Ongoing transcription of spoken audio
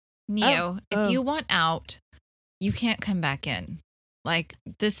Neo, if you want out, you can't come back in. Like,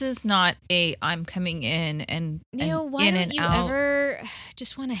 this is not a I'm coming in and Neo, and why in don't and you out. ever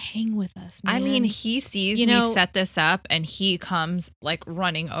just want to hang with us, man? I mean, he sees me set this up and he comes like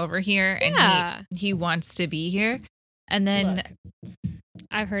running over here and he wants to be here. And then look,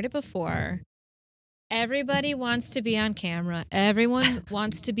 I've heard it before. Everybody wants to be on camera. Everyone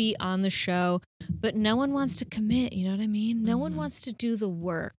wants to be on the show, but no one wants to commit. You know what I mean? No one wants to do the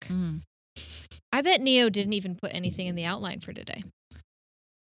work. I bet Neo didn't even put anything in the outline for today.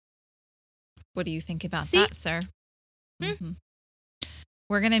 What do you think about that, sir?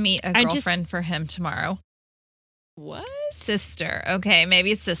 We're going to meet a girlfriend for him tomorrow. What? Sister. Okay,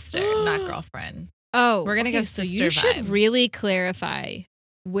 maybe sister, not girlfriend. Oh, we're going to go sister so you vibe. should really clarify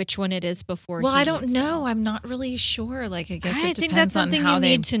which one it is before. Well, I don't know. I'm not really sure. Like, I guess it think that's depends on something how you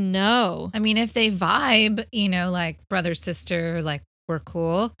they need to know. I mean, if they vibe, you know, like brother, sister, like we're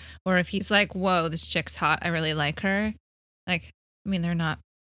cool. Or if he's like, whoa, this chick's hot, I really like her. Like, I mean, they're not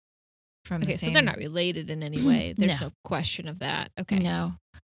from the same. So they're not related in any way. There's no question of that. Okay. No.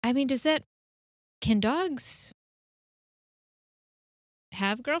 I mean, can dogs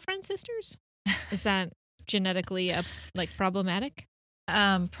have girlfriend sisters? Is that genetically problematic?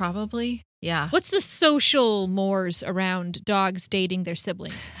 Probably. Yeah. What's the social mores around dogs dating their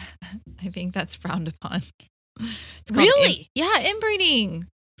siblings? I think that's frowned upon. Really? Yeah, inbreeding.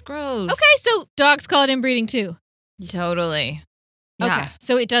 It's gross. Okay, so dogs call it inbreeding too. Totally. Yeah. Okay,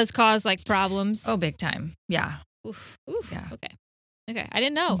 so it does cause like problems. Oh, big time. Yeah. Oof. Yeah. Okay. I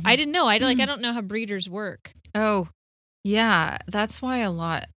didn't know. I don't know how breeders work. Oh, yeah. That's why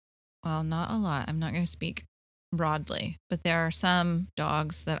not a lot. I'm not going to speak broadly, but there are some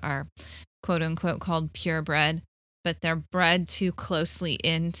dogs that are quote unquote called purebred, but they're bred too closely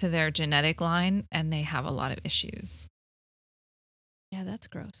into their genetic line and they have a lot of issues. Yeah, that's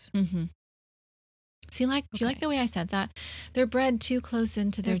gross. Mm-hmm. See, do you like the way I said that? They're bred too close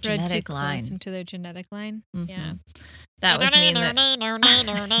into their genetic line. Close into their genetic line. Mm-hmm. Yeah. That was me.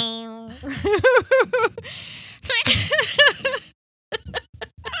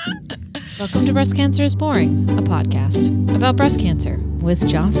 Welcome to Breast Cancer is Boring, a podcast about breast cancer with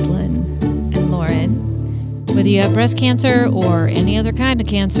Jocelyn and Lauren. Whether you have breast cancer or any other kind of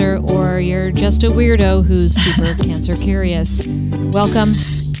cancer, or you're just a weirdo who's super cancer curious, welcome.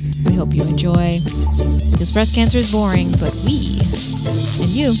 We hope you enjoy. Because breast cancer is boring, but we and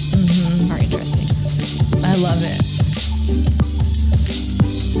you are interesting. I love it.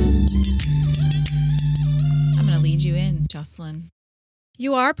 I'm going to lead you in, Jocelyn.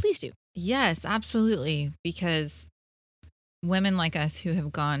 You are? Please do. Yes, absolutely. Because women like us who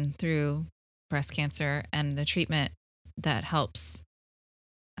have gone through breast cancer and the treatment that helps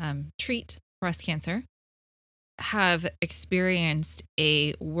treat breast cancer have experienced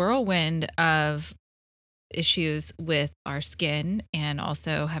a whirlwind of issues with our skin and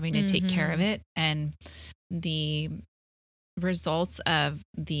also having to take care of it. And the results of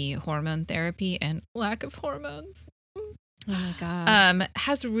the hormone therapy and lack of hormones oh my God.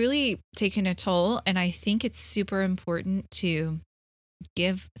 Has really taken a toll. And I think it's super important to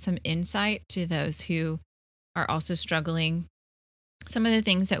give some insight to those who are also struggling. Some of the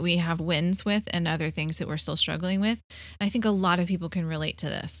things that we have wins with and other things that we're still struggling with. And I think a lot of people can relate to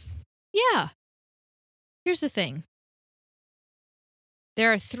this. Yeah. Here's the thing.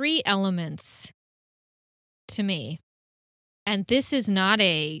 There are 3 elements to me. And this is not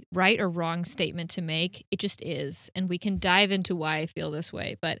a right or wrong statement to make. It just is. And we can dive into why I feel this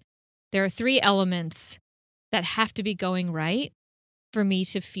way. But there are 3 elements that have to be going right for me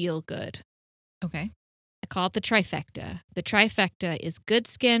to feel good. Okay. I call it the trifecta. The trifecta is good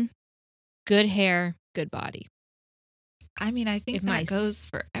skin, good hair, good body. I mean, I think that goes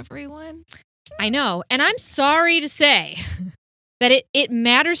for everyone. I know. And I'm sorry to say that it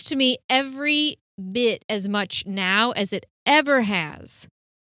matters to me every bit as much now as it ever has.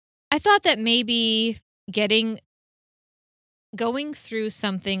 I thought that maybe going through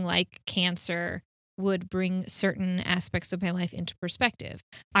something like cancer would bring certain aspects of my life into perspective.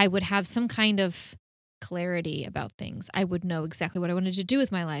 I would have some kind of clarity about things. I would know exactly what I wanted to do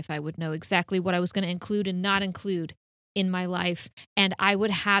with my life. I would know exactly what I was going to include and not include in my life. And I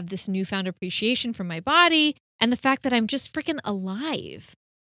would have this newfound appreciation for my body and the fact that I'm just freaking alive.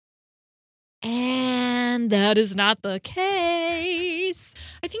 And that is not the case.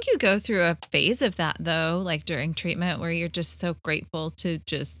 I think you go through a phase of that, though, like during treatment where you're just so grateful to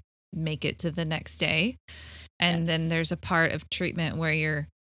just make it to the next day. And then there's a part of treatment where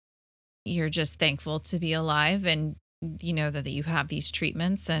you're just thankful to be alive and you know that you have these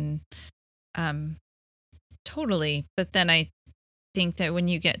treatments and totally. But then I think that when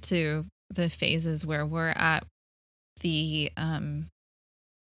you get to the phases where we're at,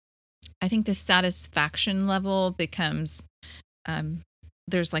 I think the satisfaction level becomes,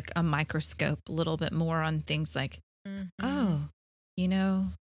 there's like a microscope a little bit more on things like, oh, you know,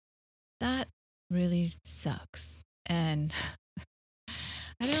 that really sucks. And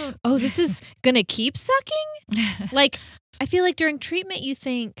I don't. Oh, this is going to keep sucking? Like, I feel like during treatment, you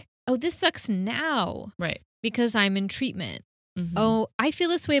think, oh, this sucks now. Right. Because I'm in treatment. Mm-hmm. Oh, I feel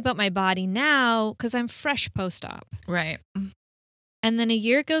this way about my body now because I'm fresh post-op. Right. And then a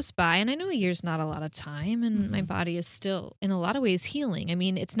year goes by, and I know a year's not a lot of time, and my body is still, in a lot of ways, healing. I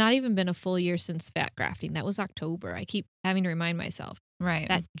mean, it's not even been a full year since fat grafting. That was October. I keep having to remind myself. Right.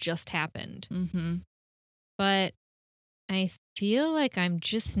 That just happened. Mm-hmm. But I feel like I'm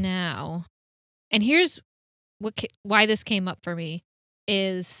just now, and here's why this came up for me,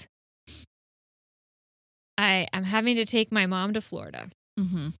 is I'm having to take my mom to Florida.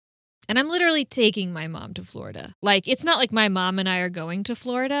 Mm-hmm. And I'm literally taking my mom to Florida. Like, it's not like my mom and I are going to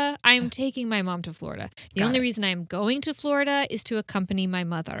Florida. I'm taking my mom to Florida. The only reason I'm going to Florida is to accompany my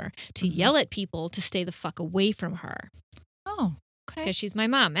mother, to yell at people to stay the fuck away from her. Oh, okay. Because she's my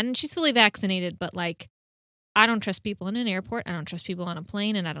mom. And she's fully vaccinated, but like, I don't trust people in an airport. I don't trust people on a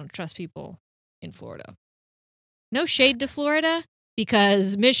plane. And I don't trust people in Florida. No shade to Florida,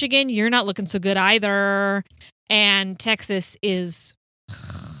 because Michigan, you're not looking so good either. And Texas is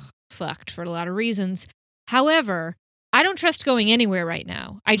fucked for a lot of reasons. However, I don't trust going anywhere right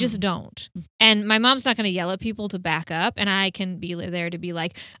now. I just don't. And my mom's not going to yell at people to back up. And I can be there to be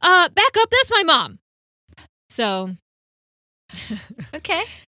like, back up, that's my mom. So. Okay.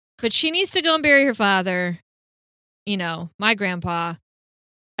 But she needs to go and bury her father. You know, my grandpa.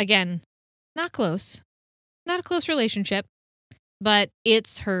 Again, not close. Not a close relationship. But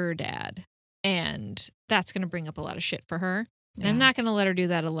it's her dad. And that's going to bring up a lot of shit for her. And I'm not going to let her do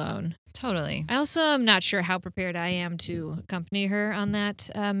that alone. Totally. I also am not sure how prepared I am to accompany her on that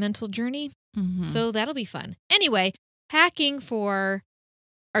mental journey. Mm-hmm. So that'll be fun. Anyway, thinking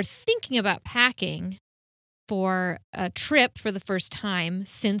about packing for a trip for the first time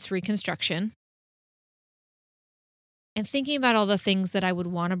since Reconstruction. And thinking about all the things that I would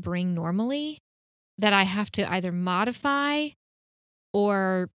want to bring normally that I have to either modify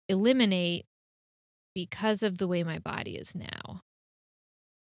or eliminate because of the way my body is now.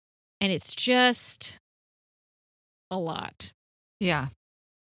 And it's just a lot. Yeah.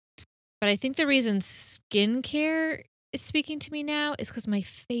 But I think the reason skincare is speaking to me now is because my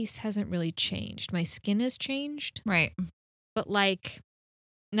face hasn't really changed. My skin has changed. Right. But like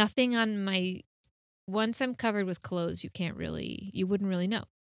nothing on once I'm covered with clothes, you wouldn't really know.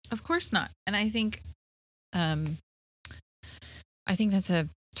 Of course not. And I think that's a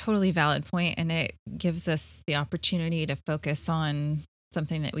totally valid point, and it gives us the opportunity to focus on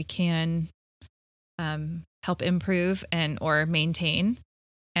something that we can help improve or maintain.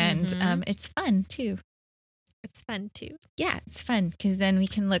 And it's fun too. It's fun too. Yeah, it's fun because then we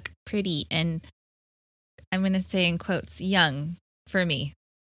can look pretty and, I'm going to say in quotes, young for me.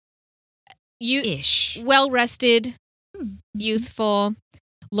 You-ish. Well-rested, youthful.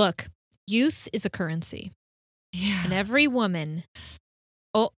 Look, youth is a currency. Yeah. And every woman,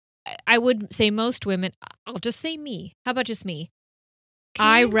 I would say most women, I'll just say me. How about just me?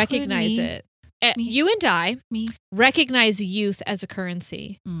 I recognize it. You and I recognize youth as a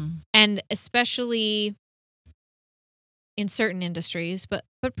currency. And especially in certain industries, but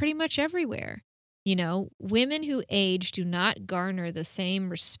pretty much everywhere. You know, women who age do not garner the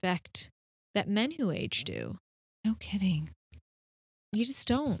same respect that men who age do. No kidding. You just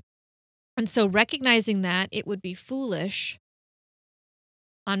don't. And so recognizing that, it would be foolish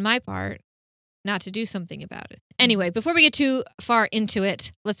on my part not to do something about it. Anyway, before we get too far into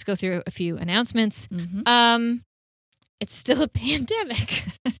it, let's go through a few announcements. It's still a pandemic.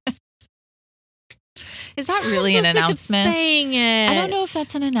 Is that really an announcement? Saying it. I don't know if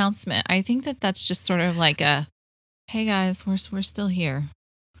that's an announcement. I think that's just sort of like a, hey guys, we're still here.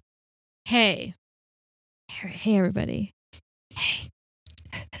 Hey everybody.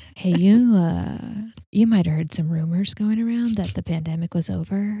 Hey, you might have heard some rumors going around that the pandemic was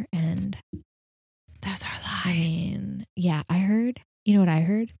over, and those are lies. I mean, yeah, I heard. You know what I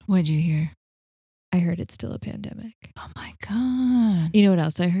heard? What'd you hear? I heard it's still a pandemic. Oh my God. You know what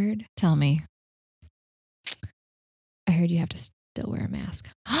else I heard? Tell me. I heard you have to still wear a mask.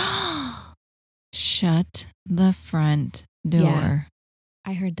 Shut the front door. Yeah,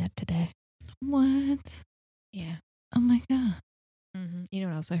 I heard that today. What? Yeah. Oh my God. You know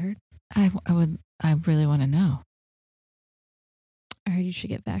what else I heard? I really want to know. I heard you should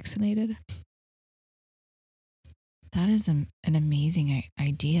get vaccinated. That is an amazing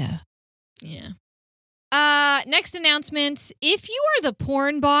idea. Yeah. Next announcement. If you are the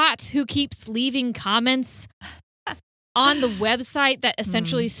porn bot who keeps leaving comments on the website that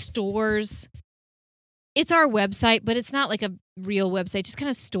essentially stores, it's our website, but it's not like a real website. It just kind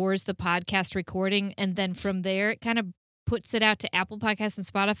of stores the podcast recording. And then from there, it kind of puts it out to Apple Podcasts and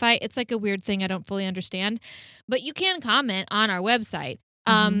Spotify. It's like a weird thing I don't fully understand. But you can comment on our website,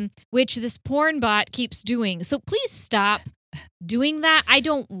 which this porn bot keeps doing. So please stop doing that. I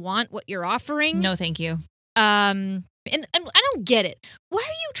don't want what you're offering. No, thank you. And I don't get it. Why are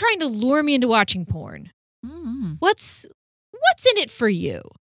you trying to lure me into watching porn? What's in it for you?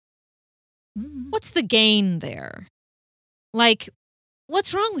 What's the gain there? Like,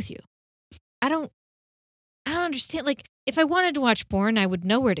 what's wrong with you? I don't understand. Like, if I wanted to watch porn, I would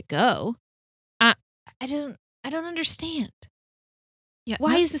know where to go. I don't understand. Yeah.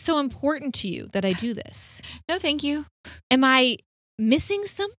 Why is this so important to you that I do this? No, thank you. Am I missing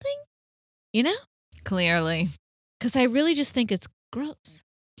something? You know? Clearly. Because I really just think it's gross.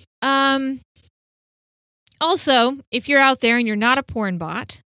 Also, if you're out there and you're not a porn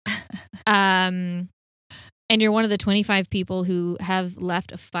bot, and you're one of the 25 people who have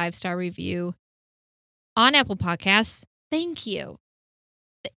left a 5-star review on Apple Podcasts, thank you.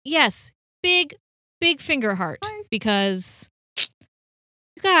 Yes, big finger heart, because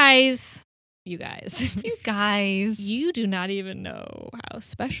you guys, you do not even know how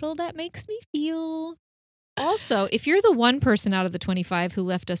special that makes me feel. Also, if you're the one person out of the 25 who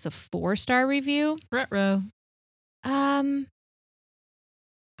left us a 4-star review, Ruh-roh. I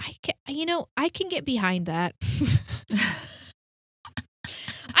can get behind that.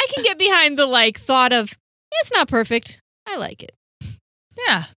 I can get behind the thought of, it's not perfect. I like it.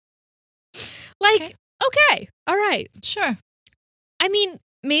 Yeah. Okay. All right. Sure. I mean,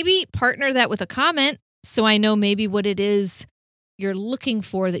 maybe partner that with a comment so I know maybe what it is you're looking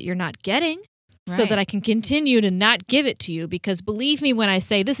for that you're not getting, so that I can continue to not give it to you, because believe me when I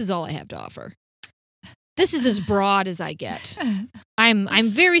say this is all I have to offer. This is as broad as I get. I'm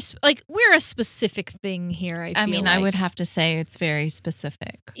very we're a specific thing here. I mean, I would have to say it's very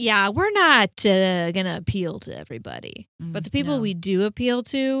specific. Yeah, we're not gonna appeal to everybody, but the people we do appeal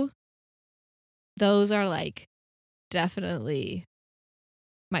to, those are definitely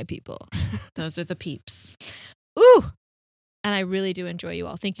my people. Those are the peeps. Ooh. And I really do enjoy you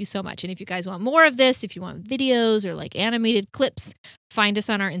all. Thank you so much. And if you guys want more of this, if you want videos or animated clips, find us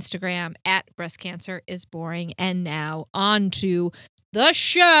on our Instagram at Breast Cancer is Boring. And now on to the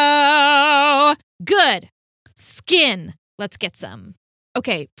show. Good. Skin. Let's get some.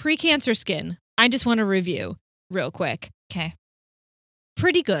 Okay, pre-cancer skin. I just want to review real quick. Okay.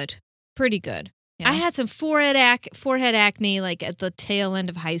 Pretty good. Yeah. I had some forehead acne at the tail end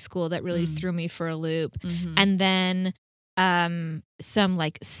of high school that really threw me for a loop. And then some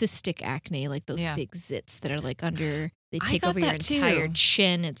cystic acne, those big zits that are under, they take over your entire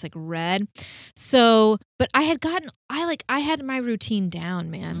chin. It's red. So, but I had my routine down,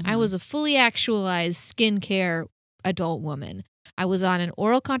 man. I was a fully actualized skincare adult woman. I was on an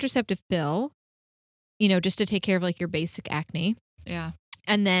oral contraceptive pill, just to take care of your basic acne. Yeah.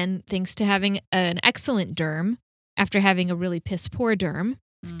 And then thanks to having an excellent derm, after having a really piss poor derm,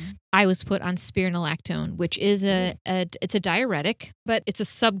 I was put on spironolactone, which is it's a diuretic, but it's a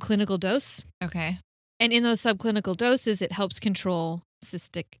subclinical dose. Okay. And in those subclinical doses, it helps control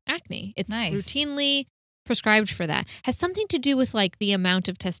cystic acne. It's routinely prescribed for that. Has something to do with the amount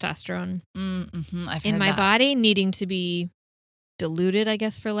of testosterone in my body needing to be diluted, I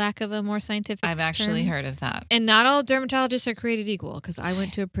guess, for lack of a more scientific I've actually term. heard of that. And not all dermatologists are created equal, because I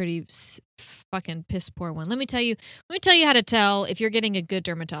went to a pretty fucking piss poor one. Let me tell you how to tell if you're getting a good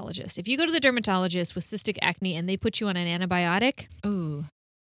dermatologist. If you go to the dermatologist with cystic acne and they put you on an antibiotic,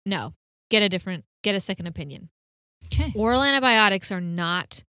 no, get a second opinion. Okay. Oral antibiotics are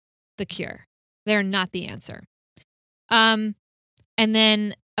not the cure. They're not the answer. And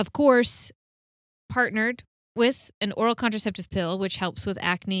then, of course, partnered with an oral contraceptive pill, which helps with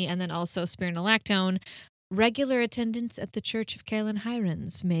acne, and then also spironolactone. Regular attendance at the Church of Carolyn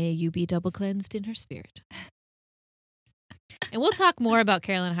Hirons. May you be double cleansed in her spirit. And we'll talk more about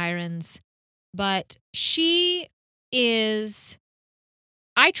Carolyn Hirons, but she is,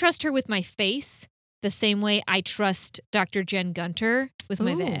 I trust her with my face the same way I trust Dr. Jen Gunter with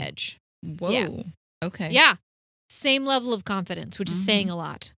my veg. Whoa. Yeah. Okay. Yeah. Same level of confidence, which is saying a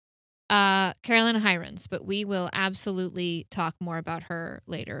lot. Carolyn Hirons, but we will absolutely talk more about her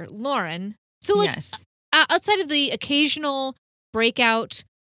later. Lauren. So yes. Outside of the occasional breakout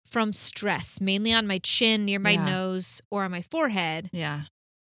from stress, mainly on my chin, near my nose, or on my forehead. Yeah.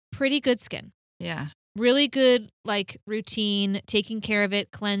 Pretty good skin. Yeah. Really good like routine, taking care of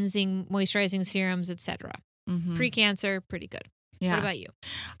it, cleansing, moisturizing serums, etc. Mm-hmm. Pre-cancer, pretty good. Yeah. What about you?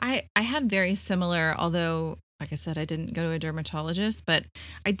 I had very similar, although, like I said, I didn't go to a dermatologist, but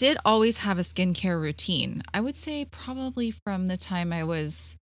I did always have a skincare routine. I would say probably from the time I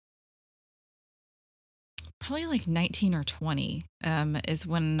was probably like 19 or 20 is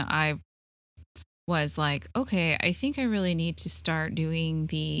when I was like, okay, I think I really need to start doing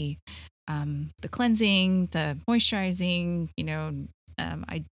the cleansing, the moisturizing.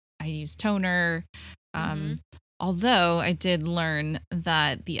 I use toner. Mm-hmm. Although I did learn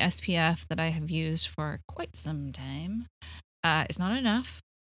that the SPF that I have used for quite some time is not enough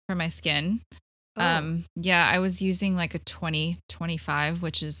for my skin. Oh. Yeah, I was using like a 20-25,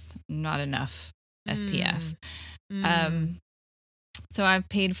 which is not enough SPF. So I've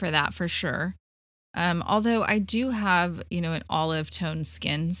paid for that for sure. Although I do have, an olive tone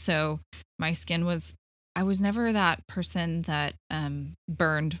skin. So my skin I was never that person that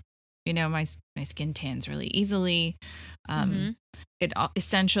burned. My skin tans really easily. It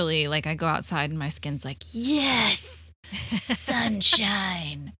essentially, like, I go outside and my skin's like, yes,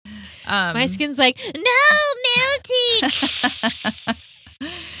 sunshine. My skin's like, no, melting.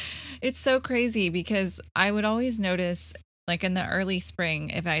 It's so crazy because I would always notice, like in the early spring,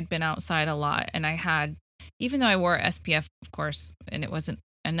 if I'd been outside a lot and I had, even though I wore SPF, of course, and it wasn't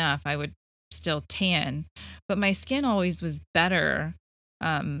enough, I would still tan. But my skin always was better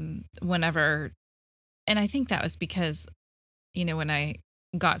whenever, and I think that was because, when I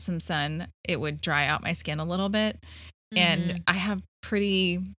got some sun, it would dry out my skin a little bit. And I have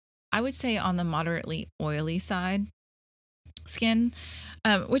I would say on the moderately oily side skin,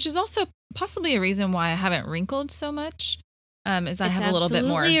 which is also possibly a reason why I haven't wrinkled so much, is I have a little bit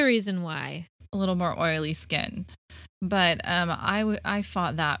more, absolutely a reason why. a little more oily skin. But I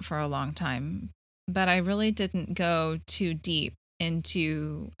fought that for a long time, but I really didn't go too deep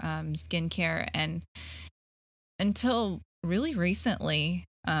into skincare and until really recently,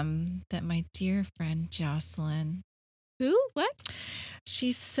 that my dear friend Jocelyn. Who? What?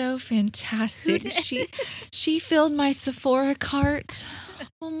 She's so fantastic. She filled my Sephora cart.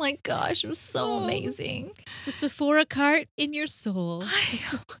 Oh my gosh, it was so amazing. The Sephora cart in your soul.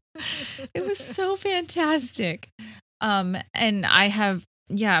 It was so fantastic. And I have,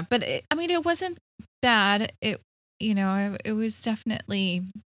 yeah, but it wasn't bad. It was definitely,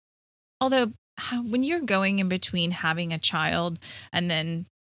 although when you're going in between having a child and then,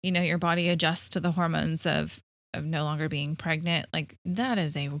 your body adjusts to the hormones of no longer being pregnant, like that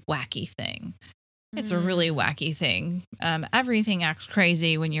is a wacky thing. It's a really wacky thing. Everything acts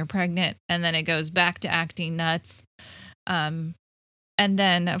crazy when you're pregnant and then it goes back to acting nuts. And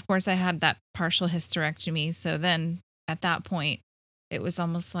then of course I had that partial hysterectomy. So then at that point, it was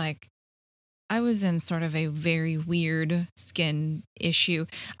almost like I was in sort of a very weird skin issue.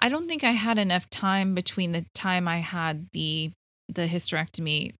 I don't think I had enough time between the time I had the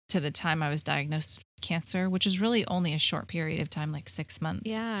hysterectomy to the time I was diagnosed with cancer, which is really only a short period of time, like 6 months.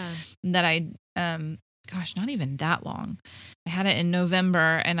 Yeah. That gosh, not even that long. I had it in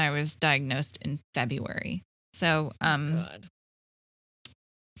November and I was diagnosed in February. So, God.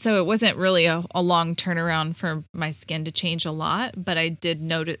 so it wasn't really a long turnaround for my skin to change a lot, but I did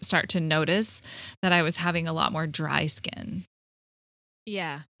start to notice that I was having a lot more dry skin.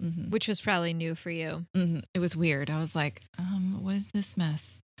 Yeah, which was probably new for you. It was weird. I was like, what is this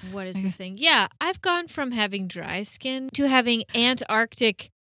mess? What is this thing? Yeah, I've gone from having dry skin to having Antarctic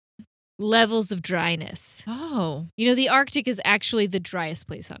levels of dryness. Oh. The Arctic is actually the driest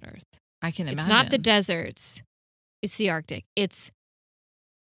place on Earth. I can imagine. It's not the deserts. It's the Arctic. It's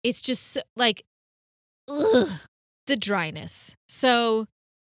just like, the dryness. So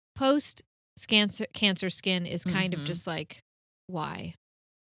post-cancer skin is kind of just like, why?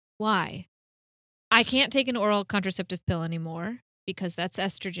 Why? I can't take an oral contraceptive pill anymore because that's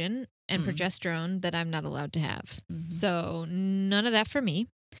estrogen and progesterone that I'm not allowed to have. So none of that for me.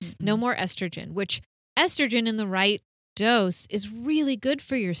 No more estrogen, which estrogen in the right dose is really good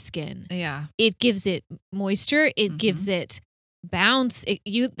for your skin. Yeah. It gives it moisture. It gives it bounce,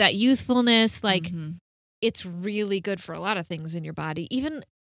 that youthfulness. Like it's really good for a lot of things in your body.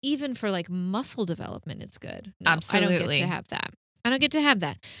 Even for like muscle development, it's good. No, absolutely. I don't get to have that. I don't get to have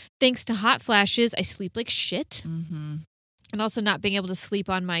that. Thanks to hot flashes, I sleep like shit. And also not being able to sleep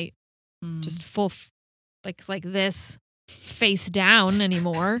on my just full, like this, face down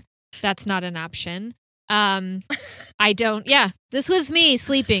anymore. That's not an option. I don't, this was me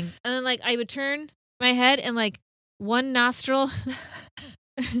sleeping. And then like I would turn my head and like one nostril,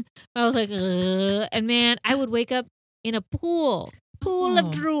 I was like, and man, I would wake up in a pool. pool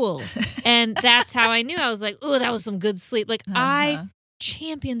of drool. And that's how I knew. I was like, oh, that was some good sleep. Like I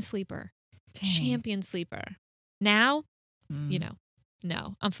champion sleeper. Dang. Champion sleeper. Now,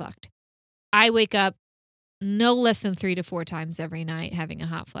 no, I'm fucked. I wake up no less than 3 to 4 times every night having a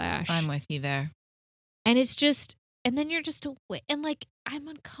hot flash. I'm with you there. And it's just, and then you're just awake. And like, I'm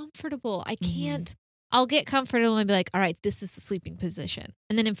uncomfortable. I can't, I'll get comfortable and be like, all right, this is the sleeping position.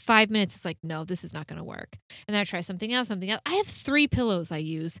 And then in 5 minutes, it's like, no, this is not going to work. And then I try something else. I have 3 pillows I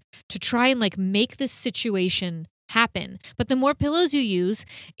use to try and like make this situation happen. But the more pillows you use,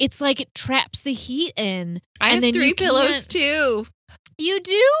 it's like it traps the heat in. I have 3 pillows too. You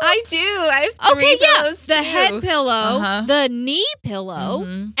do? I do. I have 3 pillows the too. head pillow, the knee pillow,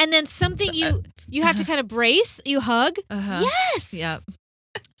 and then something you have to kind of brace, you hug. Yes. Yep.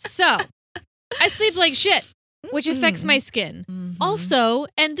 So I sleep like shit, which affects my skin. Also,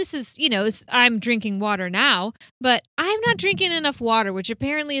 and this is, I'm drinking water now, but I'm not drinking enough water, which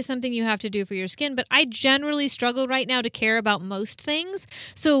apparently is something you have to do for your skin. But I generally struggle right now to care about most things.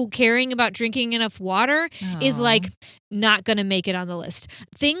 So caring about drinking enough water is like not going to make it on the list.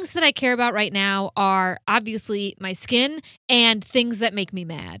 Things that I care about right now are obviously my skin and things that make me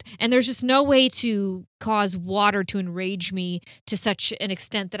mad. And there's just no way to cause water to enrage me to such an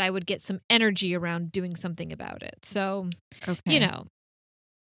extent that I would get some energy around doing something about it. So, I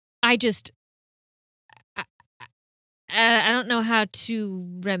don't know how to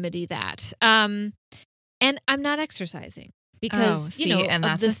remedy that. And I'm not exercising because, and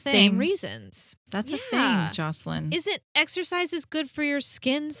of that's the a same thing. reasons. That's a thing, Jocelyn. Isn't exercise is good for your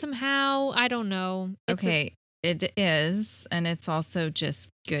skin somehow? I don't know. It is. And it's also just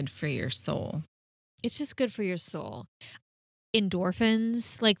good for your soul. It's just good for your soul.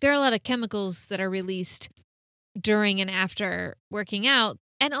 Endorphins, like there are a lot of chemicals that are released during and after working out.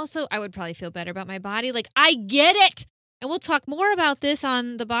 And also I would probably feel better about my body. Like I get it. And we'll talk more about this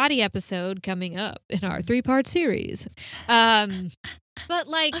on the body episode coming up in our 3-part series. But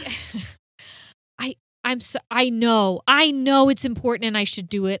like, I know it's important and I should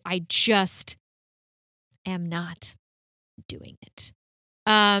do it. I just am not doing it.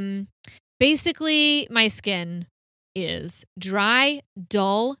 Basically, my skin is dry,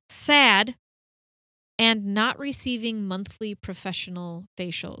 dull, sad, and not receiving monthly professional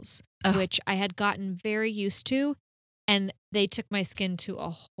facials, which I had gotten very used to. And they took my skin to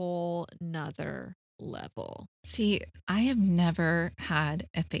a whole nother level. See, I have never had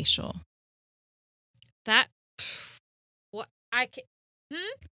a facial.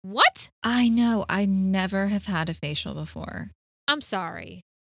 What? I know. I never have had a facial before. I'm sorry.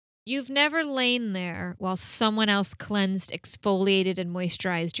 You've never lain there while someone else cleansed, exfoliated, and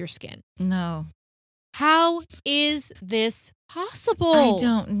moisturized your skin. No. How is this possible? I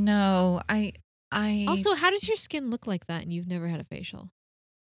don't know. I Also, how does your skin look like that and you've never had a facial?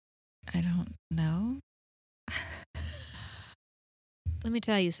 I don't know. Let me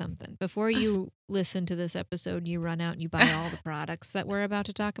tell you something. Before you listen to this episode, you run out and you buy all the products that we're about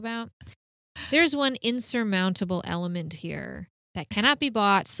to talk about. There's one insurmountable element here that cannot be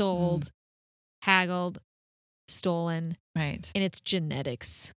bought, sold, haggled, stolen. Right. And it's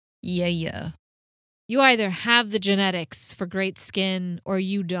genetics. Yeah. You either have the genetics for great skin or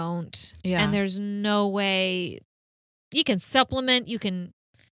you don't. Yeah. And there's no way you can supplement, you can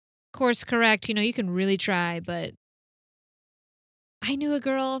course correct, you can really try. But I knew a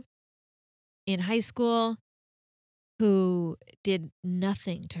girl in high school who did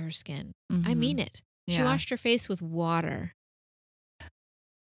nothing to her skin. I mean it. Yeah. She washed her face with water.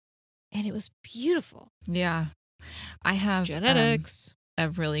 And it was beautiful. Yeah. I have genetics. A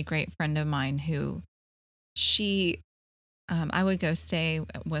really great friend of mine who I would go stay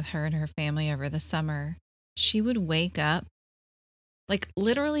with her and her family over the summer. She would wake up, like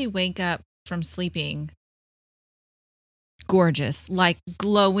literally wake up from sleeping gorgeous, like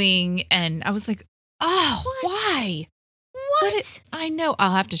glowing. And I was like, oh, why? What? I know.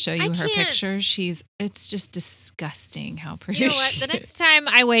 I'll have to show you her picture. It's just disgusting how pretty she is. The next time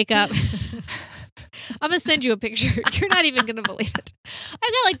I wake up, I'm going to send you a picture. You're not even going to believe it. I've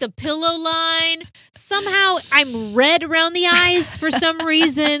got like the pillow line. Somehow I'm red around the eyes for some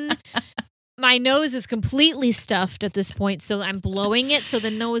reason. My nose is completely stuffed at this point, so I'm blowing it so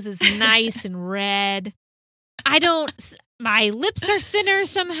the nose is nice and red. My lips are thinner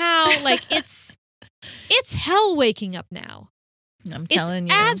somehow. Like it's hell waking up now. I'm telling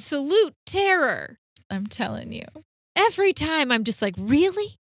you. Absolute terror. I'm telling you. Every time I'm just like,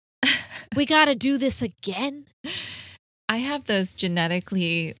 really? We got to do this again? I have those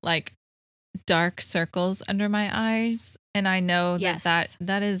genetically like dark circles under my eyes. And I know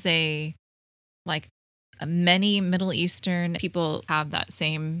that is Many Middle Eastern people have that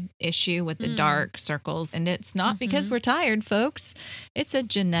same issue with the dark circles. And it's not because we're tired, folks. It's a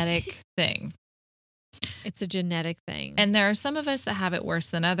genetic thing. It's a genetic thing. And there are some of us that have it worse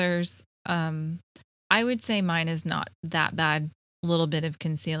than others. I would say mine is not that bad. A little bit of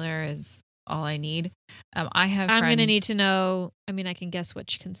concealer is all I need. I'm going to need to know. I mean, I can guess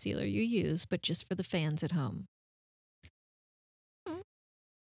which concealer you use, but just for the fans at home.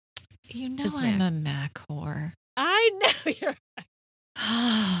 You know It's I'm a MAC whore. I know you're.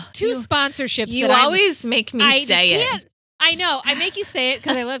 Two sponsorships. You that always make me say it. I know. I make you say it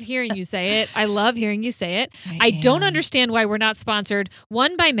because I love hearing you say it. I love hearing you say it. I don't understand why we're not sponsored.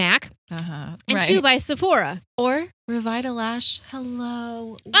 1 by MAC and 2 by Sephora. Or Revitalash.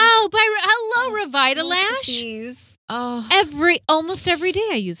 Hello. Oh, hello, Revitalash. Oh, almost every day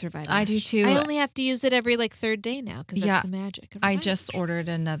I use Revitalash. I do too. I only have to use it every 3rd day now because that's the magic. I just ordered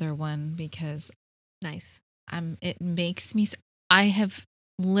another one because nice. It makes me. I have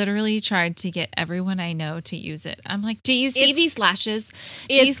literally tried to get everyone I know to use it. I'm like, do you see these lashes?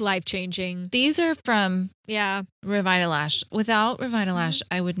 It's life-changing. These are from Revitalash. Without Revitalash,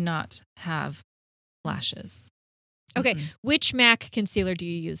 I would not have lashes. Okay, which MAC concealer do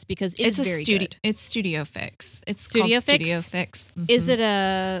you use? Because it's very good. It's Studio Fix. It's Studio called Fix? Studio Fix. Is it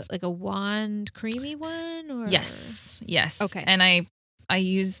a wand creamy one? Or? Yes. Okay. And I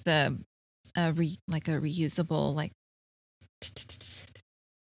use the a reusable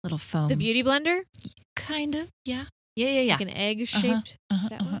little foam. The Beauty Blender? Kind of. Yeah. Like an egg shaped.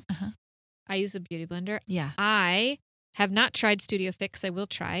 That one? I use the Beauty Blender. Yeah. I have not tried Studio Fix. I will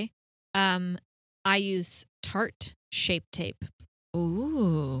try. I use Tarte Shape Tape.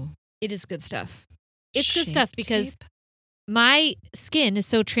 Ooh. It is good stuff. It's good stuff because my skin is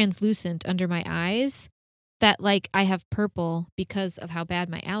so translucent under my eyes that I have purple because of how bad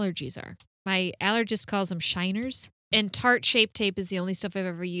my allergies are. My allergist calls them shiners. And Tarte Shape Tape is the only stuff I've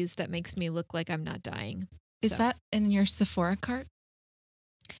ever used that makes me look like I'm not dying. Is that in your Sephora cart?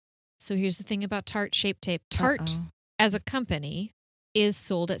 So here's the thing about Tarte Shape Tape. Tarte, as a company, is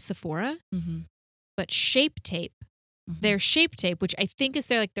sold at Sephora, but Shape Tape, their Shape Tape, which I think is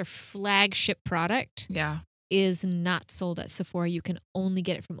their flagship product, is not sold at Sephora. You can only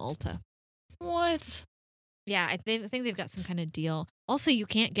get it from Ulta. What? Yeah, I think they've got some kind of deal. Also, you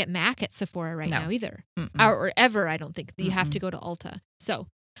can't get MAC at Sephora now either, or ever. I don't think you have to go to Ulta. So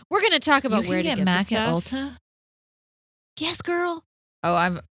we're going to talk about where to get MAC at stuff. Ulta. Yes, girl. Oh,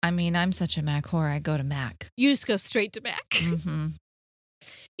 I'm such a MAC whore. I go to MAC. You just go straight to MAC.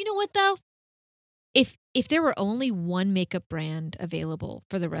 You know what though? If there were only one makeup brand available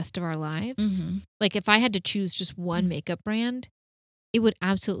for the rest of our lives, if I had to choose just one makeup brand, it would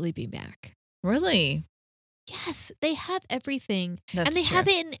absolutely be MAC. Really? Yes, they have everything. That's and they true. have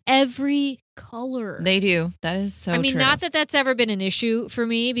it in every color. They do. That is so true. Not that that's ever been an issue for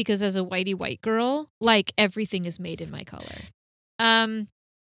me because as a whitey white girl, everything is made in my color.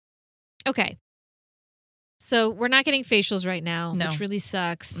 Okay. So we're not getting facials right now, which really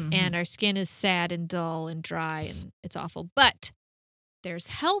sucks. And our skin is sad and dull and dry and it's awful. But there's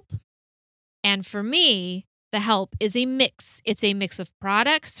help. And for me, the help is a mix. It's a mix of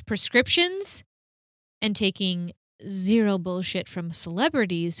products, prescriptions, and taking zero bullshit from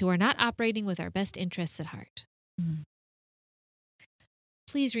celebrities who are not operating with our best interests at heart.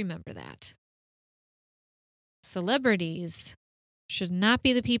 Please remember that. Celebrities should not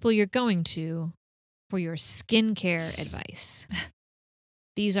be the people you're going to for your skincare advice.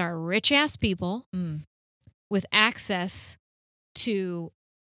 These are rich-ass people with access to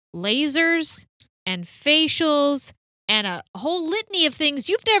lasers and facials and a whole litany of things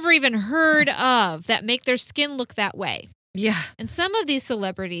you've never even heard of that make their skin look that way. Yeah. And some of these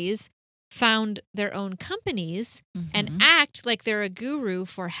celebrities found their own companies and act like they're a guru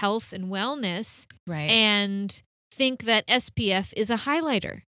for health and wellness. Right. And think that SPF is a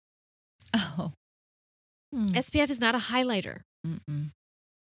highlighter. Oh. SPF is not a highlighter.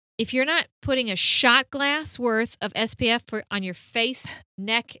 If you're not putting a shot glass worth of SPF on your face,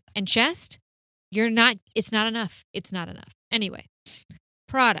 neck, and chest, it's not enough. It's not enough. Anyway,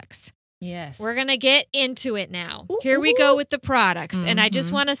 products. Yes. We're going to get into it now. Here we go with the products. And I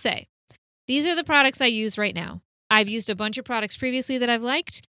just want to say, these are the products I use right now. I've used a bunch of products previously that I've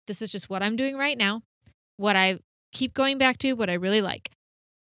liked. This is just what I'm doing right now. What I keep going back to, what I really like.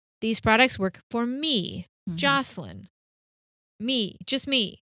 These products work for me, Jocelyn. Me, just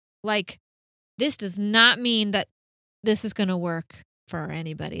me. This does not mean that this is going to work for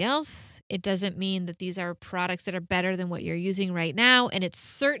anybody else. It doesn't mean that these are products that are better than what you're using right now. And it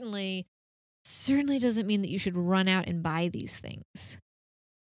certainly doesn't mean that you should run out and buy these things.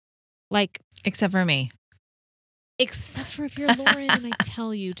 Except for me. Except for if you're Lauren and I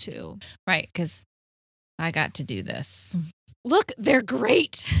tell you to. Right, because I got to do this. Look, they're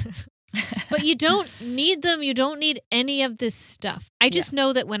great. But you don't need them. You don't need any of this stuff. I just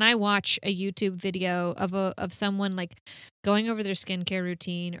know that when I watch a YouTube video of someone like going over their skincare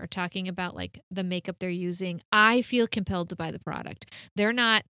routine or talking about like the makeup they're using, I feel compelled to buy the product. They're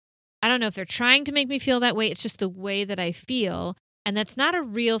not, I don't know if they're trying to make me feel that way. It's just the way that I feel. And that's not a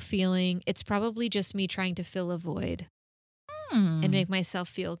real feeling. It's probably just me trying to fill a void and make myself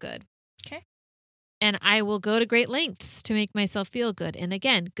feel good. Okay. And I will go to great lengths to make myself feel good. And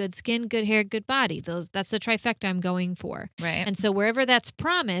again, good skin, good hair, good body. That's the trifecta I'm going for. Right. And so wherever that's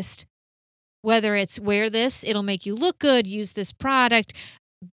promised, whether it's wear this, it'll make you look good, use this product,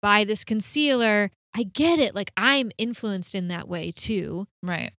 buy this concealer, I get it. Like I'm influenced in that way too.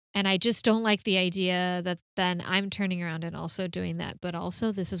 Right. And I just don't like the idea that then I'm turning around and also doing that. But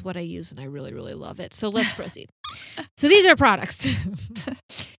also this is what I use and I really, really love it. So let's proceed. So these are products.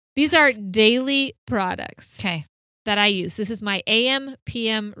 These are daily products that I use. This is my AM,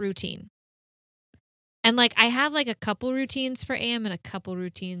 PM routine. And like I have like a couple routines for AM and a couple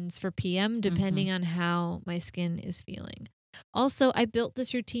routines for PM, depending on how my skin is feeling. Also, I built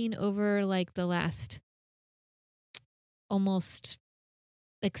this routine over like the last almost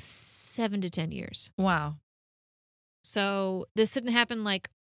like 7 to 10 years. Wow. So this didn't happen like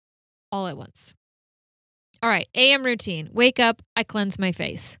all at once. All right, AM routine. Wake up, I cleanse my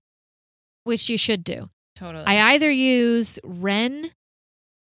face, which you should do. Totally. I either use Ren,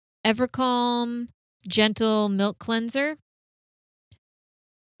 Evercalm, Gentle Milk Cleanser,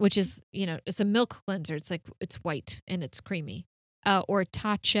 which is, it's a milk cleanser. It's like, it's white and it's creamy. Or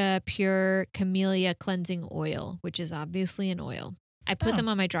Tatcha Pure Camellia Cleansing Oil, which is obviously an oil. I put them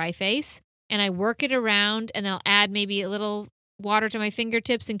on my dry face and I work it around and I'll add maybe a little water to my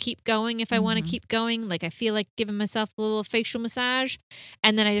fingertips and keep going if I want to keep going. Like I feel like giving myself a little facial massage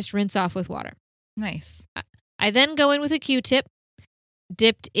and then I just rinse off with water. Nice. I then go in with a Q-tip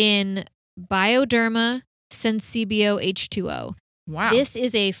dipped in Bioderma Sensibio H2O. Wow. This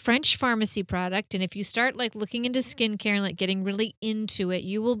is a French pharmacy product. And if you start like looking into skincare and like getting really into it,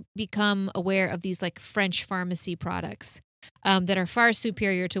 you will become aware of these like French pharmacy products. That are far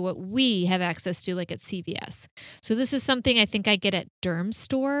superior to what we have access to, like at CVS. So this is something I think I get at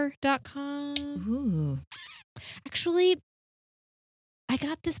dermstore.com. Ooh. Actually, I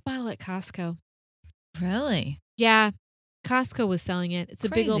got this bottle at Costco. Really? Yeah. Costco was selling it. It's a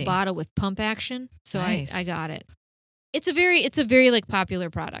big old Crazy. bottle with pump action. So Nice. I got it. It's a very like popular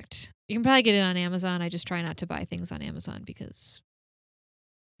product. You can probably get it on Amazon. I just try not to buy things on Amazon because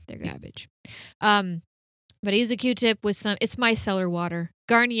they're garbage. But I use a Q-tip with some, it's micellar water.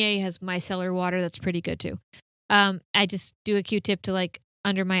 Garnier has micellar water that's pretty good too. I just do a Q-tip to like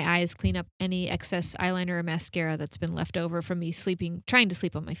under my eyes, clean up any excess eyeliner or mascara that's been left over from me trying to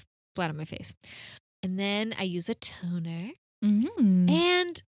sleep on flat on my face. And then I use a toner.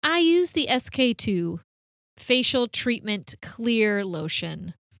 And I use the SK-II Facial Treatment Clear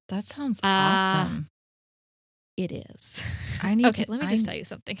Lotion. That sounds awesome. It is. I need okay, let me just tell you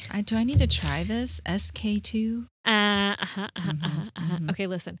something. Do I need to try this? SK-II? Okay,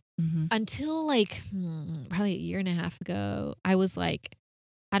 listen. Until like probably a year and a half ago, I was like,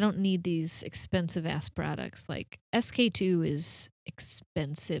 I don't need these expensive ass products. Like SK-II is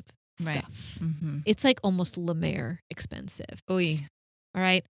expensive stuff. It's like almost La Mer expensive. Oy. All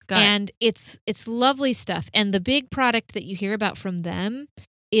right. Got it. It's lovely stuff. And the big product that you hear about from them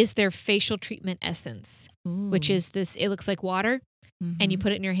is their facial treatment essence, which is this, it looks like water and you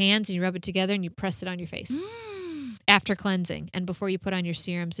put it in your hands and you rub it together and you press it on your face after cleansing and before you put on your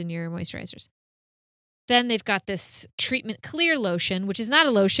serums and your moisturizers. Then they've got this treatment clear lotion, which is not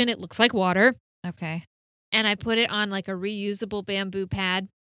a lotion. It looks like water. Okay. And I put it on like a reusable bamboo pad,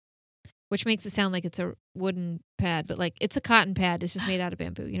 which makes it sound like it's a wooden pad, but like it's a cotton pad. It's just made out of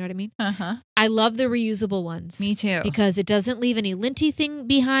bamboo. You know what I mean? I love the reusable ones. Me too. Because it doesn't leave any linty thing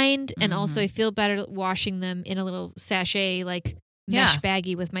behind. And also I feel better washing them in a little sachet, like mesh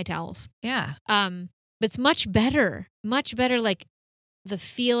baggie with my towels. Yeah. But it's much better. Like the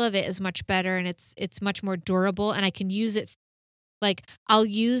feel of it is much better and it's much more durable and I can use it. Like I'll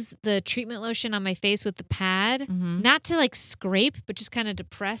use the treatment lotion on my face with the pad, not to like scrape, but just kind of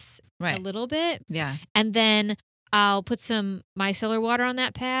depress a little bit. Yeah. And then I'll put some micellar water on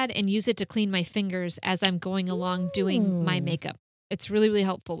that pad and use it to clean my fingers as I'm going along doing my makeup. It's really, really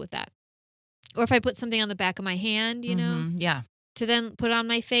helpful with that. Or if I put something on the back of my hand, Yeah. to then put on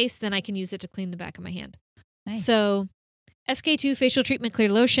my face, then I can use it to clean the back of my hand. Nice. So SK-II Facial Treatment Clear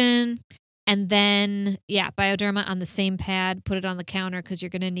Lotion. And then, Bioderma on the same pad. Put it on the counter because you're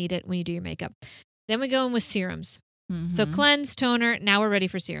going to need it when you do your makeup. Then we go in with serums. So Mhm. cleanse, toner. Now we're ready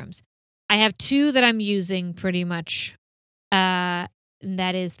for serums. I have 2 that I'm using pretty much. And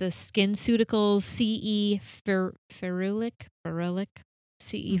that is the SkinCeuticals CE Ferulic.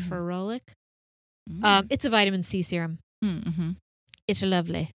 CE Mhm. Ferulic. Mm. It's a vitamin C serum. Mhm. It's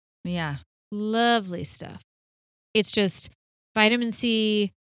lovely. Yeah. Lovely stuff. It's just vitamin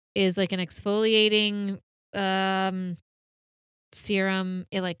C is like an exfoliating serum.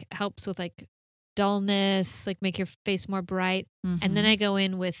 It like helps with like dullness, like make your face more bright. And then Mhm. I go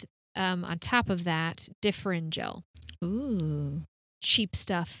in with on top of that, Differin gel. Ooh. Cheap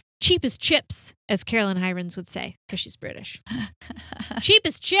stuff. Cheap as chips, as Carolyn Hirons would say, because she's British. Cheap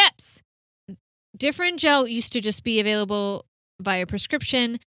as chips. Differin gel used to just be available via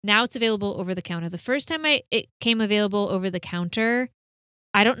prescription. Now it's available over the counter. The first time it came available over the counter,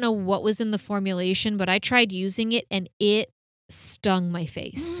 I don't know what was in the formulation, but I tried using it and it stung my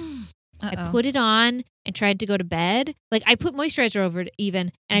face. I Uh-oh. put it on and tried to go to bed. Like I put moisturizer over it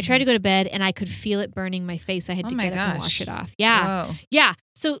even, and I tried to go to bed and I could feel it burning my face. I had Oh to my get up and wash gosh. it off. Yeah. Whoa. Yeah.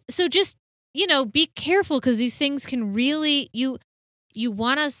 So just, be careful because these things can really you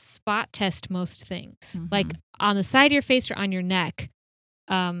want to spot test most things. Like Mhm. on the side of your face or on your neck.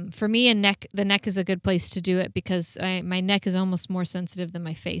 For me, the neck is a good place to do it because my neck is almost more sensitive than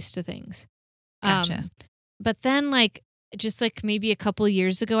my face to things. Gotcha. But then just like maybe a couple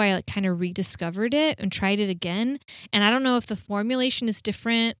years ago, I like kind of rediscovered it and tried it again. And I don't know if the formulation is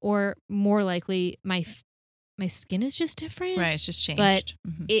different or more likely my skin is just different. Right. It's just But changed.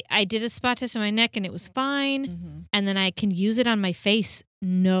 Mhm. I did a spot test on my neck and it was fine. Mhm. And then I can use it on my face,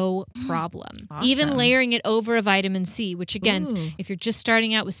 no problem. Even Awesome. layering it over a vitamin C, which again, Ooh. if you're just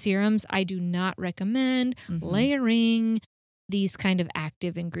starting out with serums, I do not recommend Mhm. layering these kind of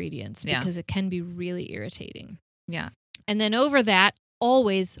active ingredients Yeah. because it can be really irritating. Yeah. And then over that,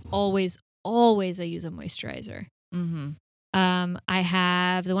 always, always, always I use a moisturizer. Mhm. I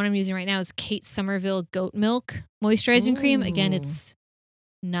have the one I'm using right now is Kate Somerville Goat Milk Moisturizing Cream. Again, Ooh. it's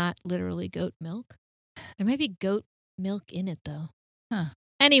not literally goat milk. There might be goat milk in it though. Huh.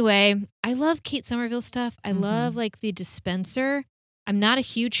 Anyway, I love Kate Somerville stuff. I love Mhm. like the dispenser. I'm not a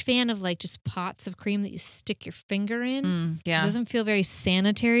huge fan of like just pots of cream that you stick your finger in. It Yeah. doesn't feel very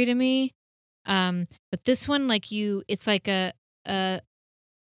sanitary to me. But this one, it's like it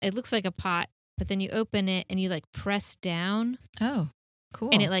looks like a pot, but then you open it and you like press down Oh, cool.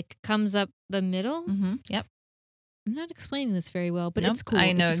 and it like comes up the middle. Yep. I'm not explaining this very well, but Nope. it's cool. I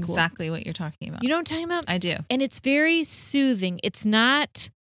It's know just cool. exactly what you're talking about. You know what I'm talking about? I do. And it's very soothing. It's not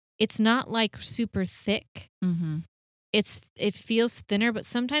like super thick. Mm-hmm. It feels thinner, but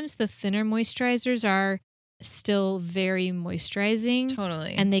sometimes the thinner moisturizers are still very moisturizing.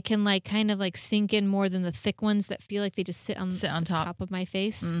 Totally. And they can like kind of like sink in more than the thick ones that feel like they just sit on the top. top of my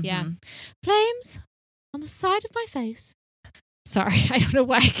face. Mhm. Yeah. Flames on the side of my face. Sorry, I don't know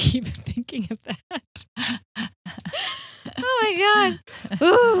why I keep thinking of that. Oh my god.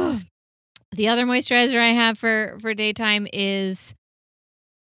 Ooh. The other moisturizer I have for daytime is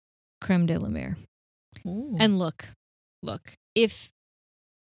Creme de la Mer. Ooh. And look, if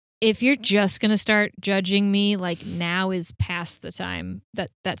you're just going to start judging me, like now is past the time that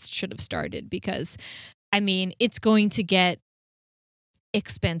should have started because I mean, it's going to get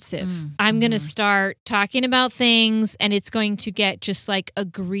expensive. I'm going to start talking about things and it's going to get just like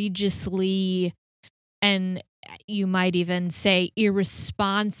egregiously and you might even say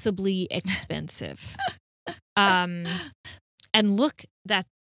irresponsibly expensive. And look, that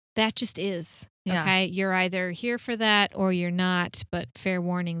just is. Yeah. Okay. You're either here for that or you're not, but fair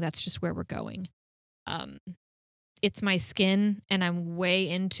warning, that's just where we're going. It's my skin and I'm way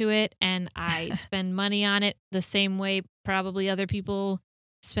into it and I spend money on it the same way probably other people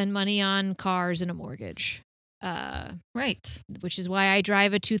spend money on cars and a mortgage. Right. Which is why I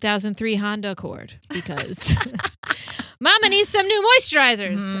drive a 2003 Honda Accord because Mama needs some new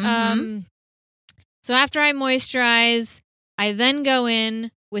moisturizers. Mhm. So after I moisturize, I then go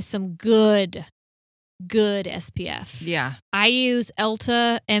in with some good SPF. Yeah. I use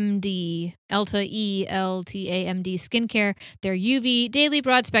Elta MD, Elta ELTA-MD skincare, their UV Daily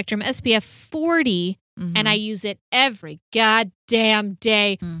Broad Spectrum SPF 40, and I use it every goddamn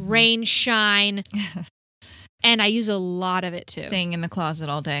day, rain, shine, and I use a lot of it too. Staying in the closet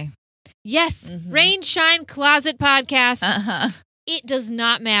all day. Yes, rain, shine, closet podcast. Uh-huh. It does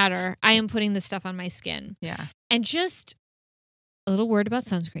not matter. I am putting this stuff on my skin. Yeah. And just a little word about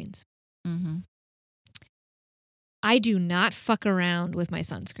sunscreens. Mm-hmm. I do not fuck around with my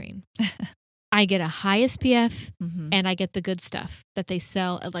sunscreen. I get a high SPF and I get the good stuff that they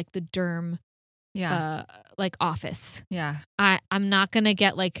sell at like the derm like office. Yeah. I'm not going to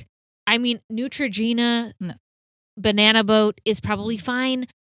get like, I mean, Neutrogena. No. banana boat is probably fine.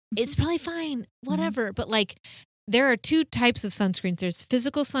 It's probably fine, whatever. But like, there are two types of sunscreens. There's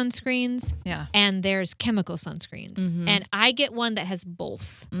physical sunscreens Yeah. and there's chemical sunscreens. And I get one that has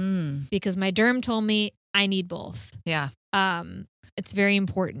both because my derm told me I need both. Yeah. It's very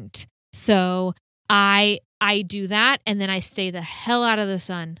important. So I do that, and then I stay the hell out of the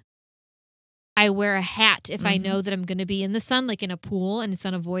sun. I wear a hat if I know that I'm going to be in the sun, like in a pool, and it's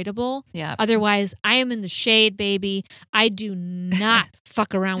unavoidable. Yeah. Otherwise, I am in the shade, baby. I do not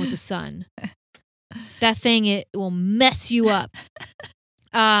fuck around with the sun. That thing, it will mess you up.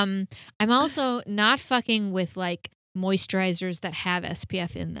 I'm also not fucking with like moisturizers that have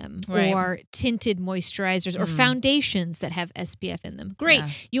SPF in them, or tinted moisturizers, or foundations that have SPF in them. Great. Yeah.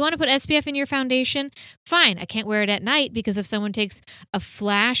 You want to put SPF in your foundation? Fine. I can't wear it at night because if someone takes a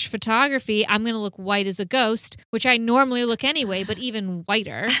flash photography, I'm going to look white as a ghost, which I normally look anyway, but even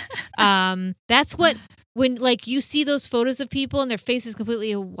whiter. That's what, when like you see those photos of people and their face is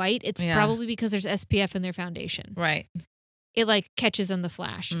completely white, it's probably because there's SPF in their foundation. Right. It like catches on the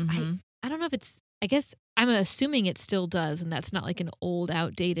flash. I don't know if it's, I guess I'm assuming it still does, and that's not like an old,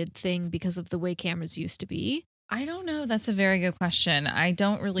 outdated thing because of the way cameras used to be. I don't know. That's a very good question. I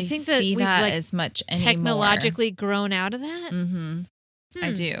don't really think see that that we've, like, as much anymore. Technologically grown out of that?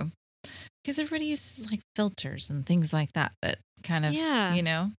 I do. Because everybody uses like filters and things like that kind of, you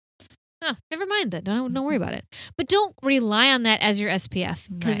know. Oh, never mind that. Don't worry about it. But don't rely on that as your SPF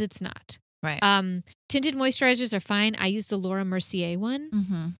because it's not. Right. Tinted moisturizers are fine. I use the Laura Mercier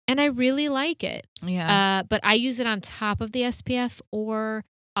one, and I really like it. Yeah. But I use it on top of the SPF, or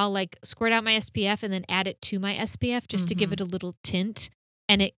I'll like squirt out my SPF and then add it to my SPF just to give it a little tint.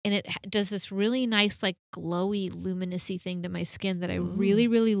 And it does this really nice, like glowy, luminousy thing to my skin that I really,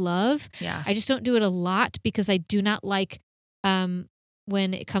 really love. Yeah. I just don't do it a lot because I do not like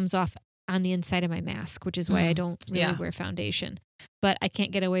when it comes off on the inside of my mask, which is why I don't really wear foundation. But I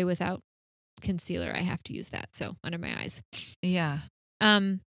can't get away without concealer. I have to use that. So under my eyes. Yeah.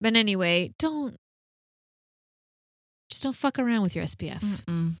 But anyway, just don't fuck around with your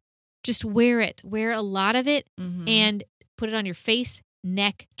SPF. Just wear it. Wear a lot of it and put it on your face,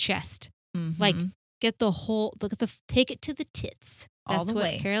 neck, chest. Like get the whole, take it to the tits. That's all the what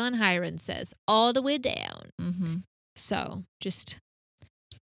way. Carolyn Hiron says. All the way down. So just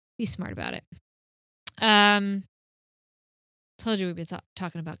be smart about it. Told you we'd be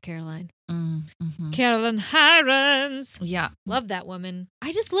talking about Caroline. Carolyn Hirons. Yeah. Love that woman.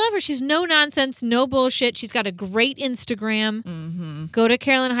 I just love her. She's no nonsense, no bullshit. She's got a great Instagram. Go to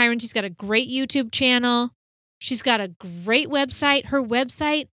Carolyn Hirons. She's got a great YouTube channel. She's got a great website. Her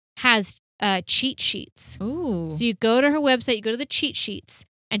website has cheat sheets. Ooh. So you go to her website, you go to the cheat sheets,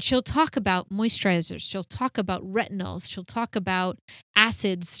 and she'll talk about moisturizers. She'll talk about retinols. She'll talk about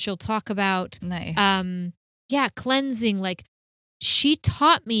acids. She'll talk about cleansing. Like, she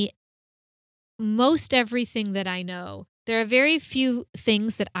taught me most everything that I know. There are very few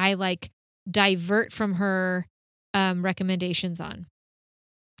things that I like divert from her recommendations on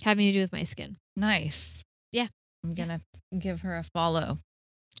having to do with my skin. Nice. Yeah. I'm going to give her a follow.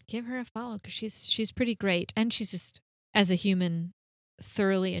 Give her a follow because she's pretty great. And she's just, as a human,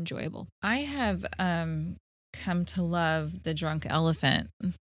 thoroughly enjoyable. I have come to love the Drunk Elephant,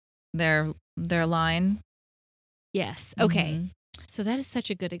 their line. Yes. Okay. So that is such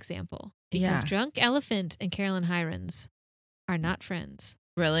a good example because Drunk Elephant and Carolyn Hirons are not friends.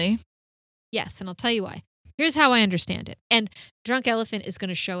 Really? Yes. And I'll tell you why. Here's how I understand it. And Drunk Elephant is going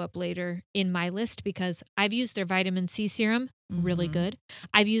to show up later in my list because I've used their vitamin C serum. Really good.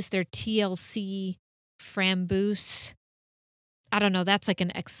 I've used their TLC Framboos. I don't know. That's like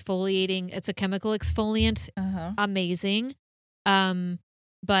an exfoliating. It's a chemical exfoliant. Amazing.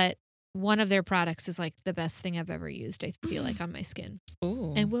 But one of their products is like the best thing I've ever used, I feel like, on my skin.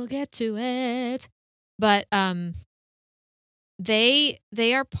 Ooh. And we'll get to it. But they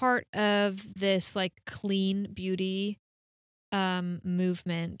are part of this like clean beauty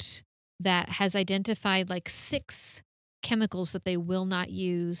movement that has identified like 6 chemicals that they will not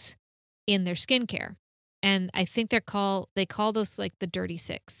use in their skincare. And I think they call those like the dirty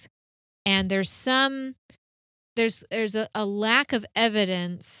 6. And there's a lack of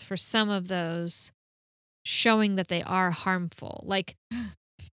evidence for some of those showing that they are harmful. Like,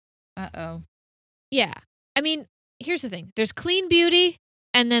 yeah. I mean, here's the thing. There's clean beauty,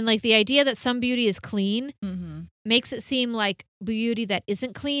 and then like the idea that some beauty is clean makes it seem like beauty that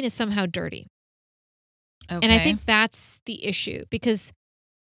isn't clean is somehow dirty. Okay. And I think that's the issue because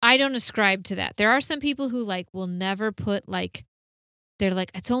I don't ascribe to that. There are some people who like will never put like, they're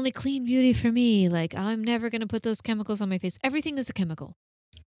like, it's only clean beauty for me. Like, I'm never going to put those chemicals on my face. Everything is a chemical.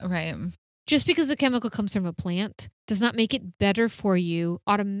 Right. just because a chemical comes from a plant does not make it better for you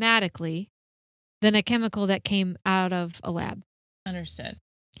automatically than a chemical that came out of a lab. Understood.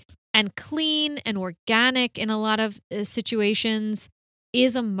 And clean and organic in a lot of situations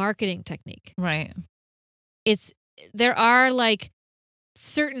is a marketing technique. Right. There are like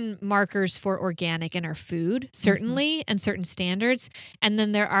certain markers for organic in our food, certainly, and certain standards. And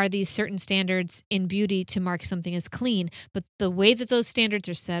then there are these certain standards in beauty to mark something as clean. But the way that those standards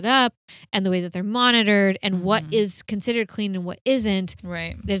are set up and the way that they're monitored and what is considered clean and what isn't,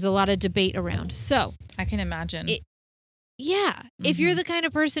 Right. there's a lot of debate around. So I can imagine. If you're the kind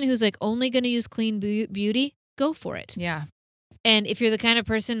of person who's like only going to use clean beauty, go for it. Yeah. And if you're the kind of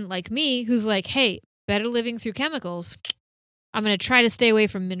person like me who's like, hey, better living through chemicals, I'm going to try to stay away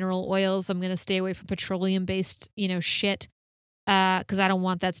from mineral oils. I'm going to stay away from petroleum-based, shit, because I don't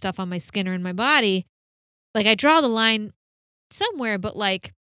want that stuff on my skin or in my body. Like, I draw the line somewhere, but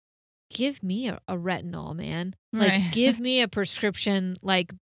like, give me a retinol, man. Like, Right. give me a prescription,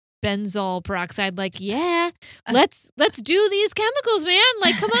 like benzoyl peroxide. Like, yeah, let's do these chemicals, man.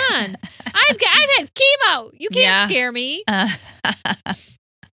 Like, come on. I've had chemo. You can't scare me.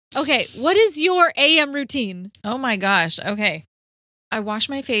 Okay, what is your AM routine? Oh my gosh. Okay. I wash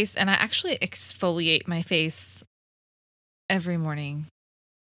my face and I actually exfoliate my face every morning.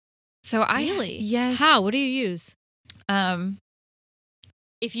 So Really? Yes. How? What do you use?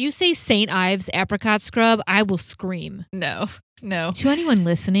 If you say St. Ives apricot scrub, I will scream. No. To anyone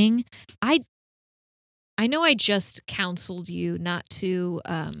listening, I know I just counseled you not to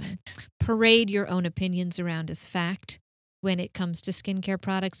parade your own opinions around as fact when it comes to skincare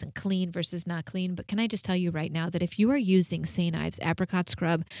products and clean versus not clean. But can I just tell you right now that if you are using St. Ives apricot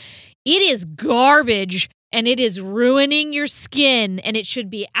scrub, it is garbage and it is ruining your skin and it should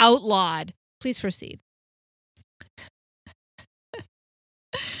be outlawed. Please proceed.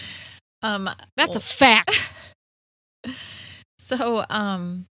 That's a fact. So,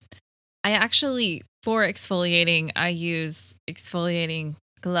 I actually, for exfoliating, I use exfoliating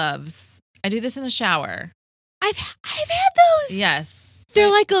gloves. I do this in the shower. I've had those. Yes. They're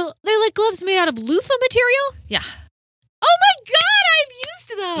like gloves made out of loofah material. Yeah. Oh my God, I've used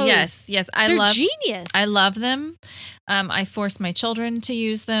those. Yes. They're genius. I love them. I force my children to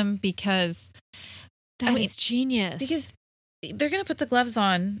use them because that is genius. Because they're going to put the gloves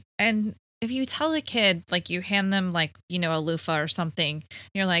on, and if you tell a kid, like you hand them like, a loofah or something,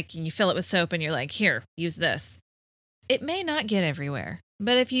 you're like, and you fill it with soap and you're like, here, use this. It may not get everywhere,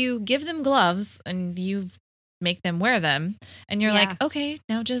 but if you give them gloves and you make them wear them and you're like, okay,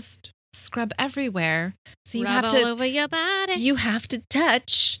 now just scrub everywhere. So you Rub have all to over your body. You have to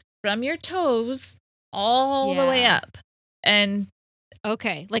touch from your toes all the way up. And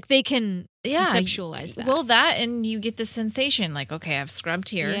okay, like they can conceptualize that. Well, that, and you get the sensation like, okay, I've scrubbed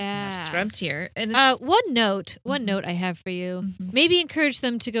here. I've scrubbed here. And one note I have for you. Maybe encourage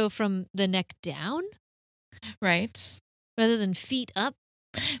them to go from the neck down. Right. Rather than feet up.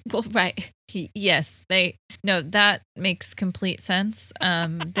 Well, right. Yes. That makes complete sense.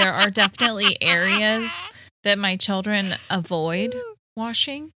 There are definitely areas that my children avoid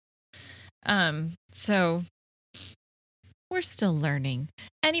washing. So we're still learning.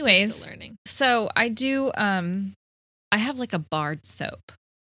 Anyways, so I do, I have like a bar soap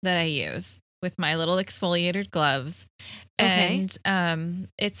that I use with my little exfoliated gloves. Okay. And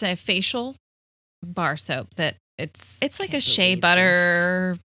it's a facial bar soap that it's like a shea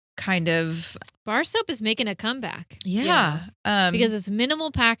butter kind of. Bar soap is making a comeback. Yeah. Because it's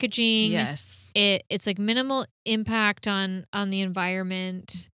minimal packaging. Yes. It's like minimal impact on the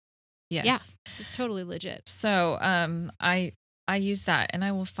environment. Yes. Yeah. It's totally legit. So I use that, and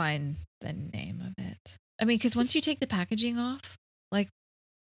I will find the name of it. I mean, because once you take the packaging off, like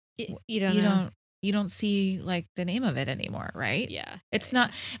you don't see like the name of it anymore, right? Yeah. It's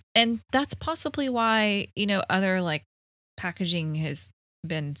not, and that's possibly why, other like packaging has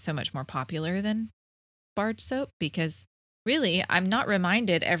been so much more popular than bar soap, because really I'm not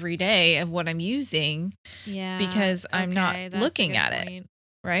reminded every day of what I'm using. Yeah. Because I'm not looking at it.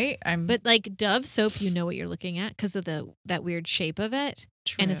 Right? But like Dove soap, you know what you're looking at because of that weird shape of it.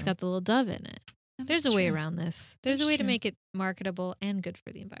 True. And it's got the little dove in it. There's a way true. around this. There's a way to make it marketable and good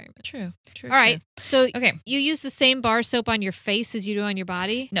for the environment. True. All right. So you use the same bar soap on your face as you do on your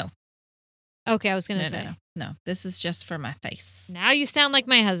body? No. Okay, I was going to say. No. This is just for my face. Now you sound like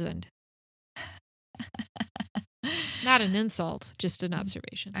my husband. Not an insult, just an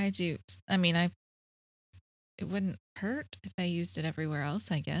observation. I do. I mean, it wouldn't hurt if I used it everywhere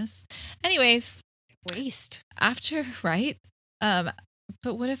else, I guess. Anyways. Waste. Right?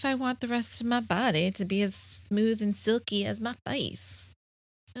 But what if I want the rest of my body to be as smooth and silky as my face?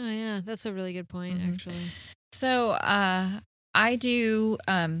 Oh yeah, that's a really good point, Mhm. actually. So I do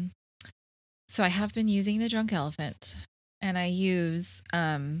so I have been using the Drunk Elephant, and I use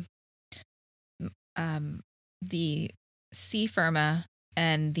the C Firma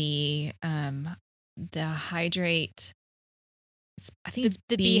and the Hydrate. I think it's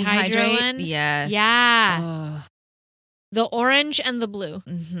The B Bee Hydro Hydrate. one? Yes. Yeah. Oh. The orange and the blue.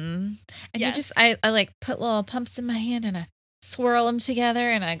 Mm-hmm. And Yes. I like put little pumps in my hand and I swirl them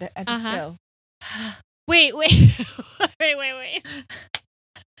together and I just Uh-huh. go. Wait. wait.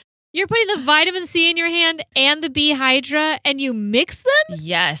 You're putting the vitamin C in your hand and the Bee Hydra and you mix them?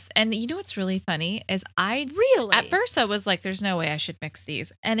 Yes. And you know what's really funny is Really? at first I was like, there's no way I should mix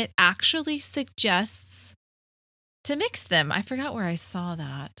these. And it actually suggests to mix them. I forgot where I saw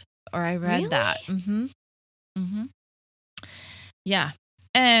that or I read Really? that. Mm-hmm. Mm-hmm. Yeah.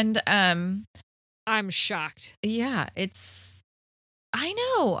 And I'm shocked. yeah, I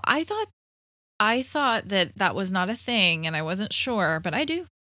know. I thought that was not a thing and I wasn't sure, but I do.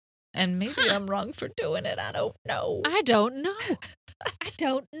 And maybe I'm wrong for doing it. I don't know. I don't know.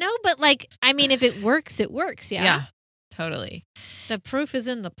 But I mean, if it works, it works. Yeah. Yeah, totally. The proof is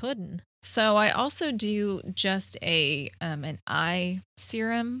in the pudding. So I also do just an eye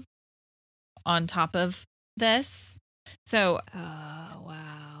serum on top of this. So Oh,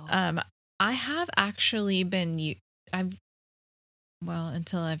 wow. I have actually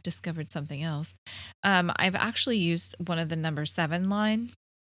until I've discovered something else. I've actually used one of the number 7 line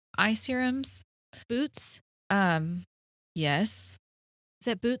eye serums. Boots? Yes. Is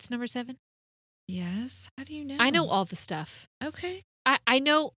that Boots number 7? Yes. How do you know? I know all the stuff. Okay. I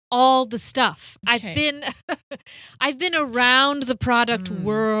know all the stuff. Okay. I've been around the product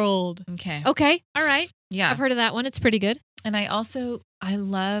world. Okay. Okay. All right. Yeah. I've heard of that one. It's pretty good. And I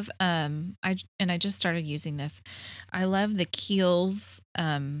love I just started using this. I love the Kiehl's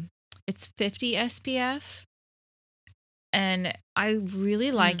it's 50 SPF and I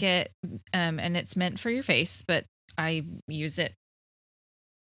really like it and it's meant for your face, but I use it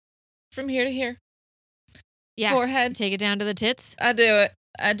from here to here. Yeah. Forehead. Take it down to the tits. I do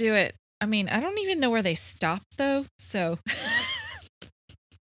it. I mean, I don't even know where they stop though. So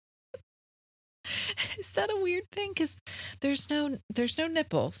is that a weird thing? Because there's no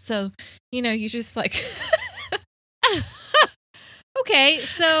nipple. So, you just like Okay,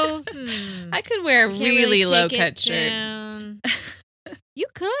 so I could wear a you can't really low take cut it shirt. down. You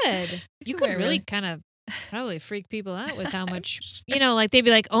could. You could could wear really really- kind of probably freak people out with how much, they'd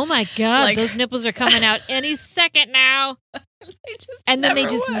be like, oh my God, Like- those nipples are coming out any second now. And then they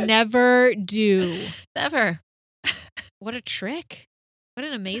just would. never do. Never. What a trick. What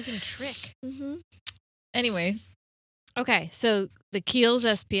an amazing trick. Mm-hmm. Anyways. Okay, so the Kiehl's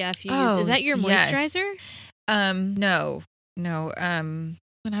SPF you use, Oh, is that your yes. moisturizer? No.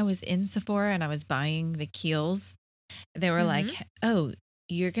 When I was in Sephora and I was buying the Kiehl's, they were like, "Oh,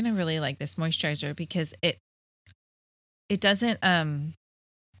 you're gonna really like this moisturizer because it doesn't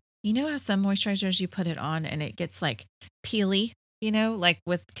you know how some moisturizers you put it on and it gets like peely,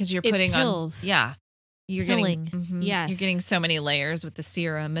 because you're It putting pills. on you're Pilling. getting Yes. you're getting so many layers with the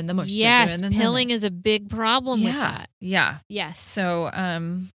serum and the moisturizer. Yes, and then pilling is a big problem with yeah, that. yeah. Yes. So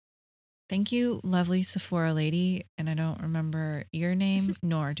thank you, lovely Sephora lady. And I don't remember your name,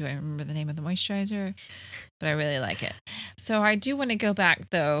 nor do I remember the name of the moisturizer, but I really like it. So I do want to go back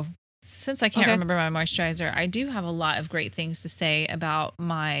though. Since I can't remember my moisturizer, I do have a lot of great things to say about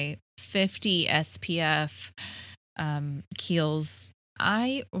my 50 SPF Kiehl's.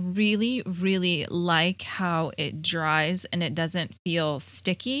 I really, really like how it dries and it doesn't feel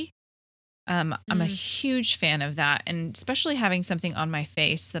sticky. I'm a huge fan of that. And especially having something on my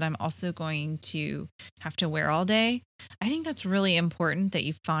face that I'm also going to have to wear all day. I think that's really important that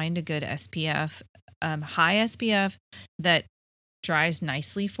you find a good SPF, high SPF that dries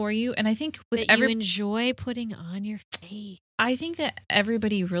nicely for you. And I think with that you enjoy putting on your face. I think that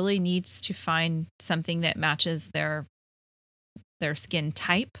everybody really needs to find something that matches their skin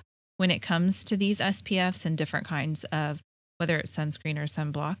type when it comes to these SPFs and different kinds of, whether it's sunscreen or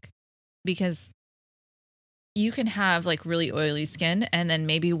sunblock, because you can have like really oily skin and then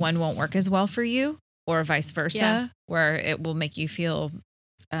maybe one won't work as well for you or vice versa, where it will make you feel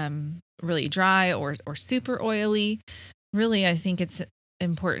really dry or super oily. Really, I think it's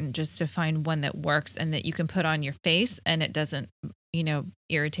important just to find one that works and that you can put on your face and it doesn't,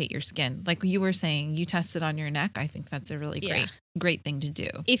 irritate your skin. Like you were saying, you tested on your neck. I think that's a really great thing to do.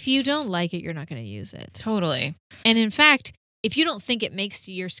 If you don't like it, you're not going to use it. Totally. And in fact, if you don't think it makes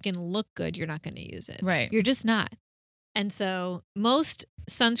your skin look good, you're not going to use it. Right. You're just not. And so most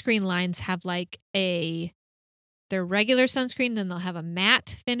sunscreen lines have like a their regular sunscreen, then they'll have a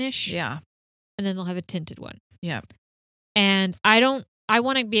matte finish, Yeah. and then they'll have a tinted one. Yeah. And I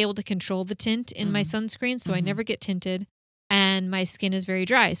want to be able to control the tint in my sunscreen, so I Mhm. never get tinted. And my skin is very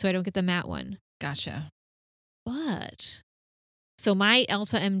dry, so I don't get the matte one. Gotcha. But so my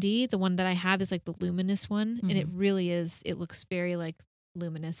Elta MD, the one that I have is like the luminous one, and it really is. It looks very like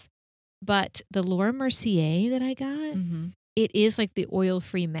luminous. But the Laura Mercier that I got, it is like the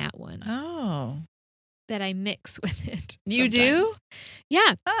oil-free matte one Oh. that I mix with it. You sometimes. do?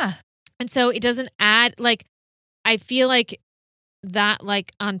 Yeah. Ah. And so it doesn't add like, I feel like that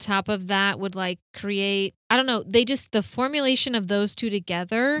like on top of that would like create, I don't know, the formulation of those two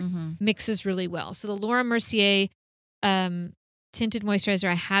together mixes really well. So the Laura Mercier tinted moisturizer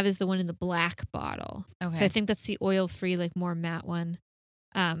I have is the one in the black bottle. Okay. So I think that's the oil-free, like more matte one.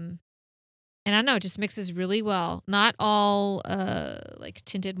 And I don't know, it just mixes really well. Not all like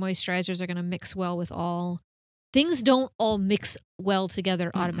tinted moisturizers are going to mix well with all. Things don't all mix well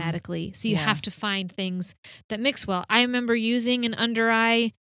together automatically. So you have to find things that mix well. I remember using an under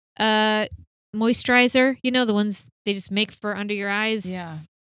eye moisturizer, you know, the ones they just make for under your eyes. Yeah.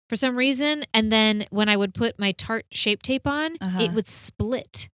 For some reason. And then when I would put my Tarte Shape Tape on, it would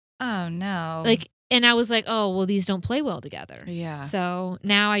split. Oh, no. Like, and I was like, oh, well, these don't play well together. Yeah. So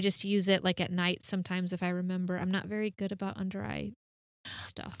now I just use it like at night sometimes if I remember. I'm not very good about under eye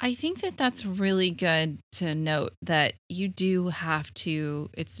stuff. I think that that's really good to note that you do have to,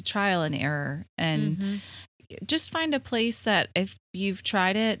 it's a trial and error. And just find a place that if you've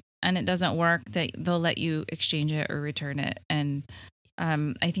tried it and it doesn't work, that they'll let you exchange it or return it. And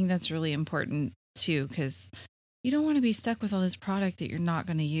I think that's really important too, because you don't want to be stuck with all this product that you're not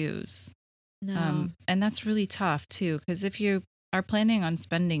going to use. No. And that's really tough too, because if you are planning on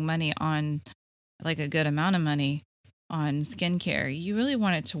spending money on like a good amount of money on skincare, you really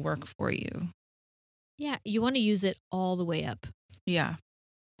want it to work for you. Yeah. You want to use it all the way up. Yeah.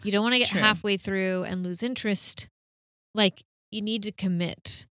 You don't want to get True. halfway through and lose interest. Like you need to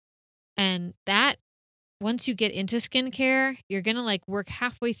commit. And that once you get into skincare, you're going to like work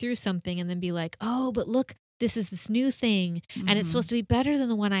halfway through something and then be like, oh, but look, this is this new thing and it's supposed to be better than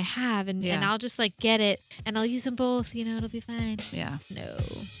the one I have. And I'll just like get it and I'll use them both. You know, it'll be fine. Yeah. No.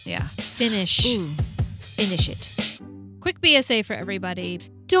 Yeah. Finish. Ooh. Finish it. Quick BSA for everybody.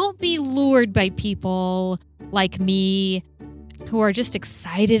 Don't be lured by people like me who are just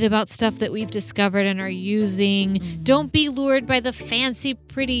excited about stuff that we've discovered and are using. Don't be lured by the fancy,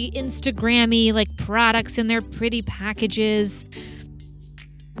 pretty Instagrammy like products in their pretty packages.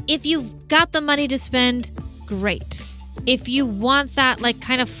 If you've got the money to spend, great. If you want that like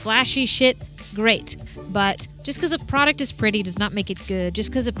kind of flashy shit, great. But just because a product is pretty does not make it good. Just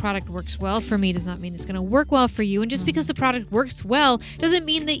because a product works well for me does not mean it's going to work well for you. And just because the product works well doesn't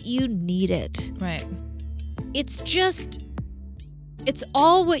mean that you need it. Right. It's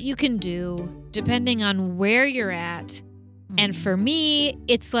all what you can do depending on where you're at. And for me,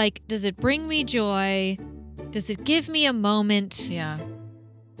 it's like, does it bring me joy? Does it give me a moment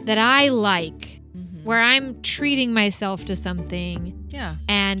that I like where I'm treating myself to something? Yeah.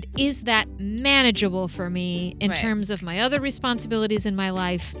 And is that manageable for me in terms of my other responsibilities in my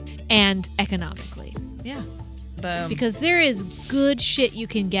life and economically? Yeah. Boom. Because there is good shit you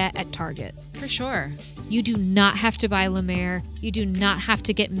can get at Target. For sure. You do not have to buy La Mer. You do not have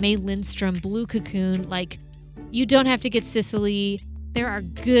to get May Lindstrom Blue Cocoon. Like, you don't have to get Sicily. There are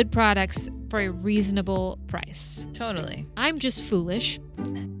good products for a reasonable price. Totally. I'm just foolish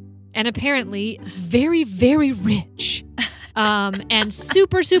and apparently very, very rich. And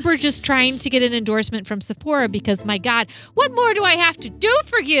super, super just trying to get an endorsement from Sephora because, my God, what more do I have to do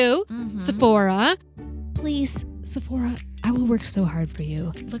for you, Sephora? Please, Sephora, I will work so hard for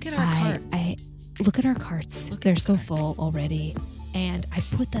you. Look at our carts. Look at our carts. They're so full already. And I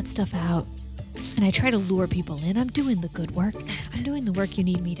put that stuff out and I try to lure people in. I'm doing the good work. I'm doing the work you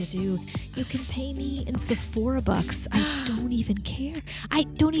need me to do. You can pay me in Sephora bucks. I don't even care. I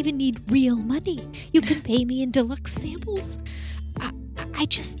don't even need real money. You can pay me in deluxe samples. I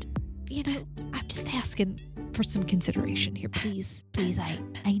just, I'm just asking for some consideration here. Please, I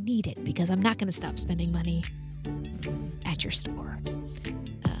need it because I'm not going to stop spending money at your store.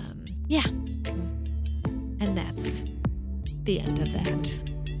 Yeah. And that's the end of that.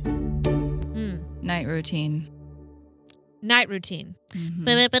 Night routine. Night routine.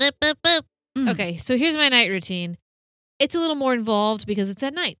 Okay, so here's my night routine. It's a little more involved because it's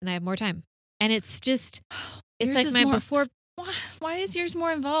at night and I have more time. And it's just, it's Yours like is my more- before. Why is yours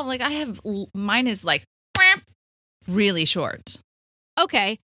more involved? Like mine is like really short.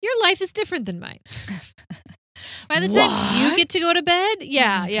 Okay, your life is different than mine. By the time you What? get to go to bed,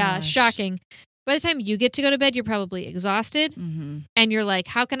 yeah, Oh my yeah, gosh. shocking. By the time you get to go to bed, you're probably exhausted. Mm-hmm. And you're like,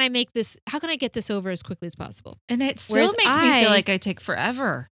 how can I get this over as quickly as possible? And it still Whereas makes me feel like I take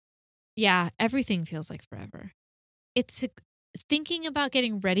forever. Yeah, everything feels like forever. Thinking about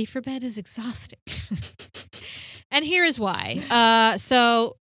getting ready for bed is exhausting. And here is why.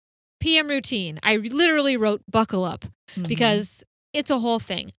 So PM routine. I literally wrote buckle up because it's a whole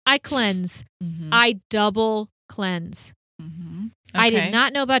thing. I cleanse. I double cleanse. I did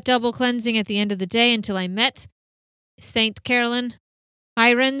not know about double cleansing at the end of the day until I met St. Carolyn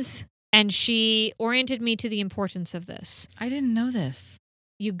Irons, and she oriented me to the importance of this. I didn't know this.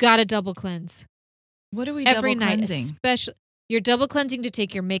 You got to double cleanse. What are we every double night, cleansing? especially you're double cleansing to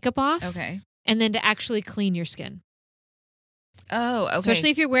take your makeup off. Okay. And then to actually clean your skin. Oh, okay. Especially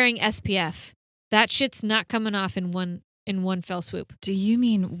if you're wearing SPF. That shit's not coming off in one fell swoop. Do you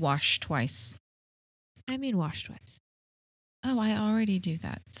mean wash twice? I mean wash twice. Oh, I already do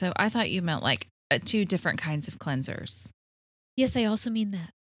that. So I thought you meant like 2 different kinds of cleansers. Yes, I also mean that.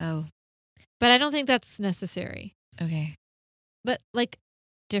 Oh. But I don't think that's necessary. Okay. But like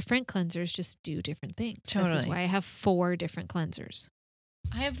different cleansers just do different things. Totally. This is why I have 4 different cleansers.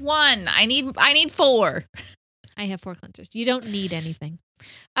 I have 1. I need 4. I have 4 cleansers. You don't need anything.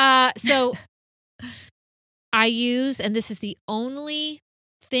 So I use, and this is the only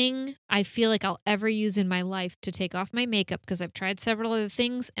thing I feel like I'll ever use in my life to take off my makeup, because I've tried several other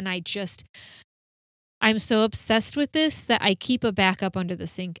things and I'm so obsessed with this that I keep a backup under the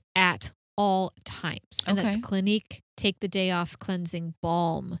sink at all times. And that's Clinique Take the Day Off Cleansing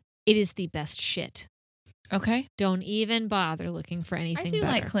Balm. It is the best shit. Okay. Don't even bother looking for anything better. I do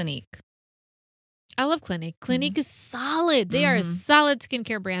like Clinique. I love Clinique. Clinique is solid. They are a solid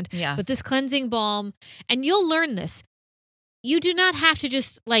skincare brand. Yeah. But this cleansing balm, and you'll learn this. You do not have to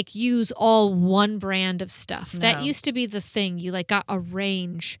just like use all one brand of stuff. No. That used to be the thing. You like got a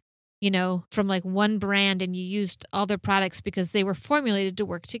range, from like one brand, and you used all their products because they were formulated to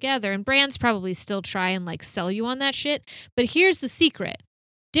work together. And brands probably still try and like sell you on that shit. But here's the secret.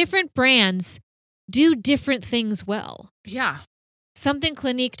 Different brands do different things well. Yeah. Something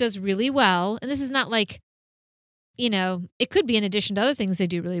Clinique does really well, and this is not like, it could be in addition to other things they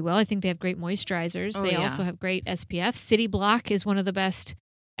do really well. I think they have great moisturizers. They also have great SPF. City Block is one of the best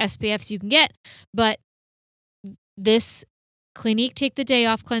SPFs you can get. But this Clinique Take the Day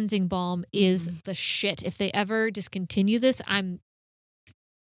Off Cleansing Balm is the shit. If they ever discontinue this, I'm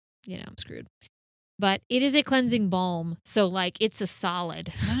screwed. But it is a cleansing balm. So, like, it's a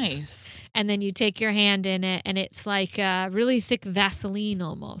solid. Nice. And then you take your hand in it, and it's like really thick Vaseline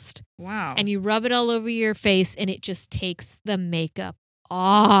almost. Wow. And you rub it all over your face, and it just takes the makeup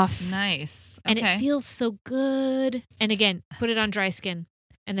off. Nice. And it feels so good. And again, put it on dry skin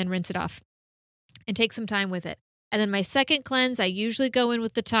and then rinse it off. And take some time with it. And then my second cleanse, I usually go in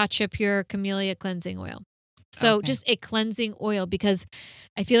with the Tatcha Pure Camellia Cleansing Oil. So just a cleansing oil, because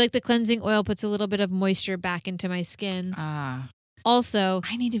I feel like the cleansing oil puts a little bit of moisture back into my skin. Also,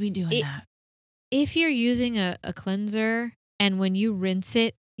 I need to be doing that. If you're using a cleanser and when you rinse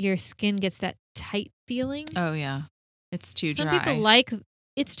it, your skin gets that tight feeling. Oh, yeah. It's too dry. Some people like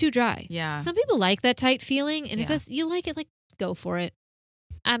it's too dry. Yeah. Some people like that tight feeling. And if you like it, like, go for it.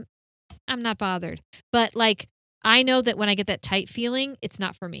 I'm not bothered. But like, I know that when I get that tight feeling, it's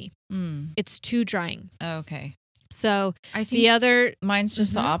not for me. It's too drying. Okay. So I think mine's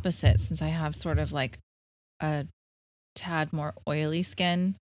just the opposite, since I have sort of like a tad more oily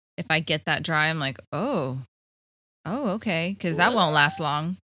skin. If I get that dry, I'm like, oh, okay. Because that won't last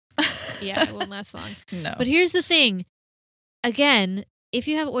long. Yeah, it won't last long. No. But here's the thing. Again, if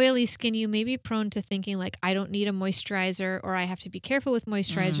you have oily skin, you may be prone to thinking like, I don't need a moisturizer, or I have to be careful with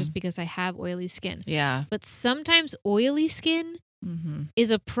moisturizers because I have oily skin. Yeah. But sometimes oily skin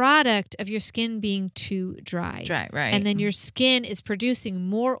is a product of your skin being too dry. Dry, right. And then your skin is producing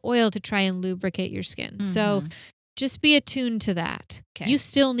more oil to try and lubricate your skin. So just be attuned to that. Okay. You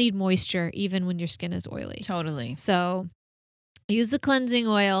still need moisture even when your skin is oily. Totally. So use the cleansing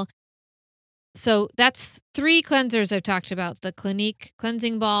oil. So that's 3 cleansers I've talked about. The Clinique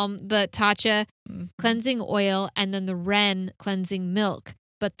Cleansing Balm, the Tatcha Cleansing Oil, and then the Ren Cleansing Milk.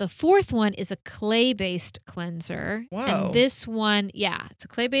 But the 4th one is a clay-based cleanser. Whoa. And this one, it's a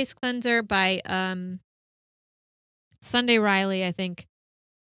clay-based cleanser by Sunday Riley, I think.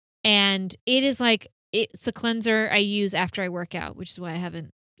 And it is like, it's a cleanser I use after I work out, which is why I haven't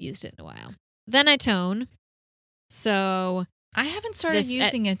used it in a while. Then I tone. So I haven't started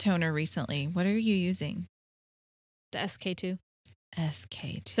using a toner recently. What are you using? The SK2.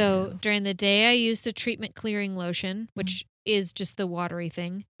 SK2. So during the day, I use the treatment clearing lotion, which is just the watery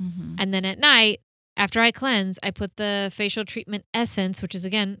thing. And then at night, after I cleanse, I put the facial treatment essence, which is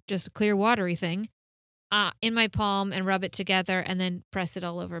again just a clear watery thing, in my palm and rub it together and then press it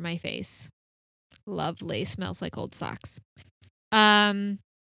all over my face. Lovely. Smells like old socks. That's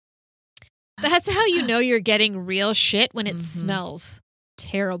how you know you're getting real shit when it smells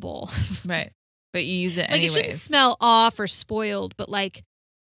terrible. Right. But you use it like anyways. It shouldn't smell off or spoiled, but like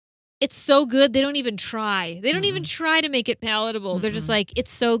it's so good they don't even try. They don't even try to make it palatable. They're just like,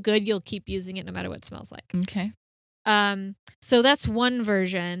 it's so good you'll keep using it no matter what it smells like. Okay. So that's one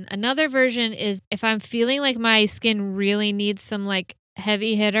version. Another version is if I'm feeling like my skin really needs some like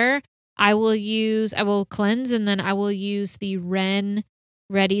heavy hitter, I will cleanse and then I will use the Ren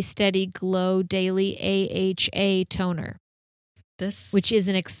Ready Steady Glow Daily AHA toner. Which is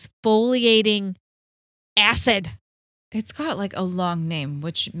an exfoliating acid. It's got like a long name,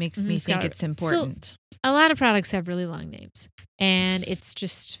 which makes me think it's important. So a lot of products have really long names, and it's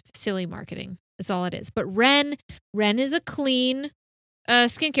just silly marketing. That's all it is. But Ren is a clean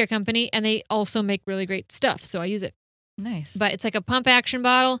skincare company, and they also make really great stuff. So I use it. Nice. But it's like a pump action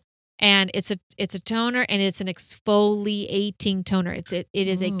bottle, and it's a toner, and it's an exfoliating toner. It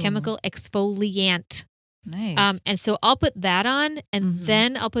is a chemical exfoliant. Nice. And so I'll put that on, and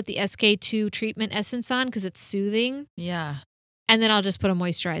then I'll put the SK2 treatment essence on because it's soothing. Yeah. And then I'll just put a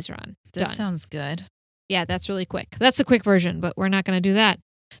moisturizer on. This Done. sounds good. Yeah, that's really quick. That's a quick version, but we're not going to do that.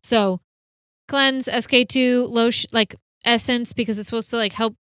 So cleanse, SK2, lotion, like essence, because it's supposed to like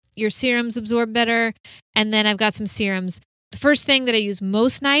help your serums absorb better. And then I've got some serums. The first thing that I use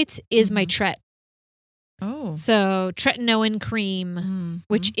most nights is my Tret. Oh. So tretinoin cream,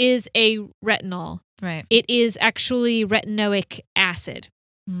 which is a retinol. Right. It is actually retinoic acid,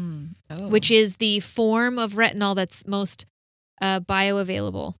 which is the form of retinol that's most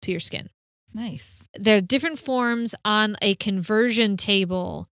bioavailable to your skin. Nice. There are different forms on a conversion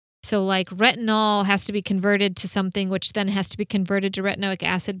table. So like retinol has to be converted to something which then has to be converted to retinoic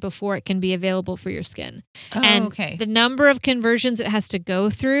acid before it can be available for your skin. Oh, and okay. the number of conversions it has to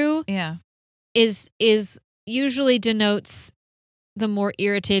go through is usually denotes the more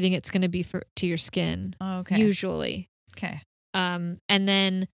irritating it's going to be to your skin. Oh, okay. Usually. Okay. And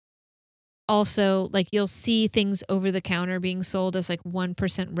then also like you'll see things over the counter being sold as like 1%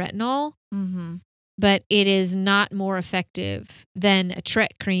 retinol. But it is not more effective than a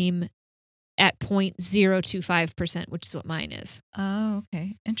Tret cream at 0.025%, which is what mine is. Oh,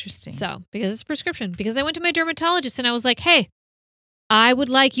 okay. Interesting. So, because it's a prescription. Because I went to my dermatologist and I was like, hey, I would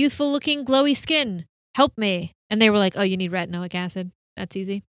like youthful looking glowy skin. Help me. And they were like, oh, you need retinoic acid. That's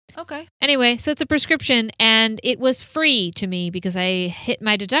easy. Okay. Anyway, so it's a prescription and it was free to me because I hit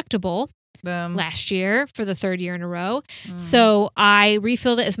my deductible last year for the third year in a row. So I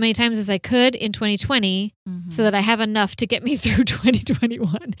refilled it as many times as I could in 2020 so that I have enough to get me through 2021.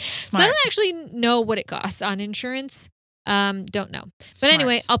 Smart. So I don't actually know what it costs on insurance. Don't know. But Smart.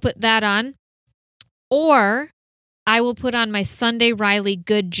 anyway, I'll put that on. Or I will put on my Sunday Riley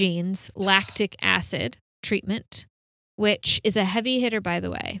Good Genes lactic acid treatment, which is a heavy hitter, by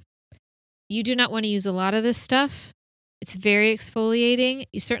the way. You do not want to use a lot of this stuff. It's very exfoliating.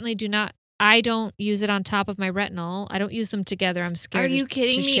 You certainly do not. I don't use it on top of my retinol. I don't use them together. I'm scared. Are you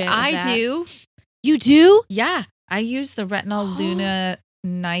kidding me? I do. You do? Yeah. I use the Retinol Luna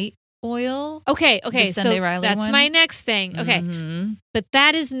Night Oil. Okay. The So Sunday Riley that's one. my next thing. Okay. But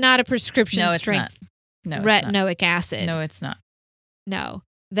that is not a prescription No, it's strength not. No, retinoic acid. No, it's not. No.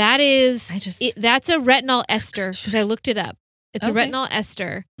 That is, I that's a retinol ester because I looked it up. It's a Okay. retinol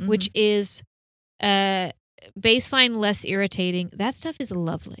ester, which is baseline less irritating. That stuff is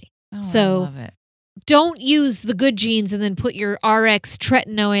lovely. Oh, So I love it. don't use the Good Genes and then put your RX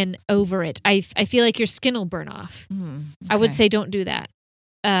tretinoin over it. I feel like your skin will burn off. I would Okay. say don't do that.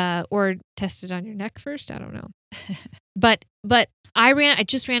 Or test it on your neck first. I don't know. But I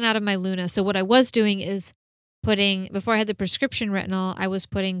just ran out of my Luna. So what I was doing is before I had the prescription retinol, I was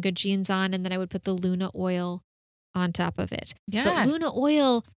putting Good Genes on and then I would put the Luna oil on top of it. Yeah. But Luna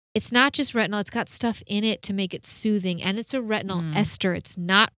oil, it's not just retinol. It's got stuff in it to make it soothing. And it's a retinol ester. It's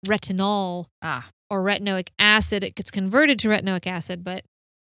not retinol or retinoic acid. It gets converted to retinoic acid.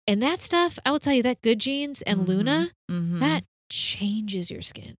 And that stuff, I will tell you, that Good Genes and Luna, that changes your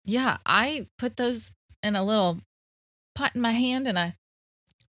skin. Yeah. I put those in a little pot in my hand and I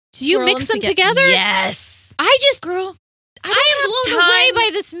Do you swirl mix them together? Yes. Girl, I am blown away by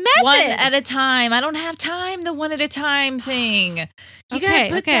this method. One at a time. I don't have time. The one at a time thing. You gotta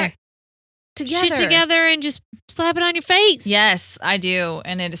put that together. Shit together and just slap it on your face. Yes, I do,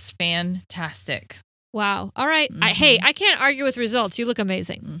 and it is fantastic. Wow. All right. I can't argue with results. You look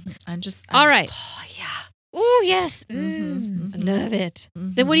amazing. All right. Oh yeah. Oh yes. I love it.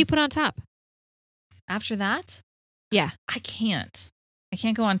 Then what do you put on top? After that, Yeah. I can't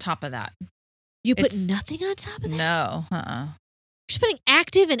go on top of that. You put It's- nothing on top of that? No. You're just putting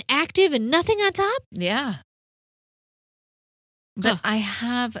active and nothing on top? Yeah. But Huh. I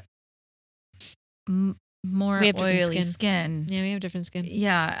have more We have different oily skin. Yeah, we have different skin.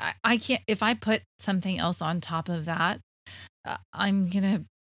 Yeah, I can't. If I put something else on top of that, I'm gonna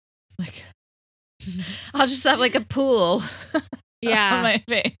like. I'll just have like a pool. Yeah. On my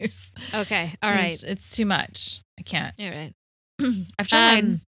face. Okay. All right. It's too much. I can't. All right. I've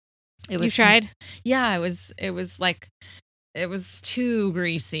tried. You tried? Yeah, it was like it was too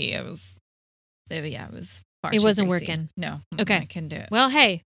greasy. It was far It too wasn't greasy. working. No. Okay. I couldn't do it. Well,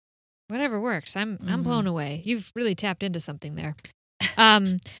 hey, whatever works. I'm Mhm. blown away. You've really tapped into something there.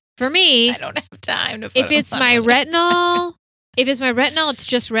 For me, I don't have time to put if it's on my one. retinol, it's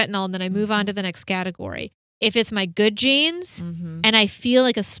just retinol, and then I move on to the next category. If it's my good genes Mhm. and I feel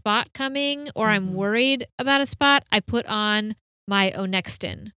like a spot coming or I'm Mhm. worried about a spot, I put on my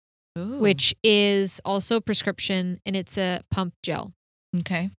Onextin, Ooh. which is also prescription, and it's a pump gel.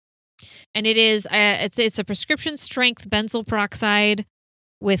 Okay. And it is it's a prescription strength benzoyl peroxide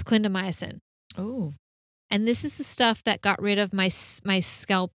with clindamycin. Oh. And this is the stuff that got rid of my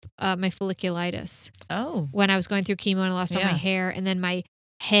scalp, my folliculitis. Oh. When I was going through chemo and I lost all my Yeah. hair, and then my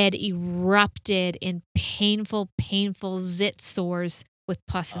head erupted in painful zit sores with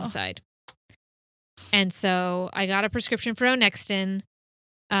pus Oh. inside. And so I got a prescription for Onextin.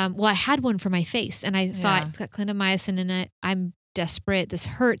 Well, I had one for my face, and I thought Yeah. it's got clindamycin in it. I'm desperate. This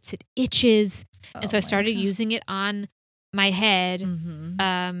hurts. It itches. And so I started using it on my head.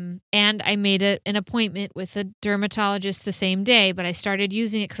 Mm-hmm. And I made an appointment with a dermatologist the same day, but I started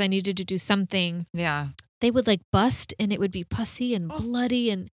using it because I needed to do something. Yeah. They would like bust, and it would be pussy and bloody,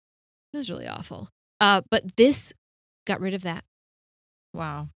 and it was really awful. But this got rid of that.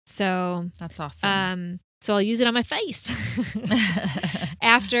 Wow. So That's awesome. so I'll use it on my face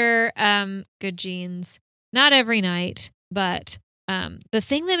after good genes. Not every night, but the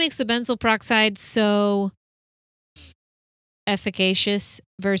thing that makes the benzoyl peroxide so efficacious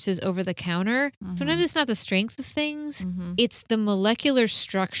versus over the counter, sometimes it's not the strength of things, Mhm. it's the molecular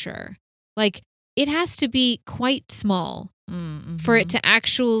structure. Like, it has to be quite small for it to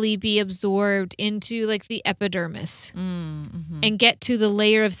actually be absorbed into like the epidermis and get to the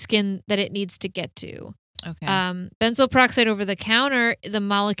layer of skin that it needs to get to. Okay. Benzoyl peroxide over the counter, the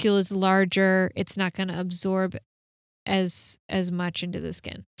molecule is larger. It's not going to absorb as much into the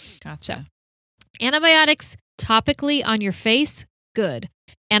skin. Gotcha. Antibiotics topically on your face, good.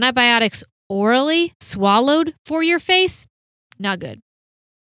 Antibiotics orally swallowed for your face, not good,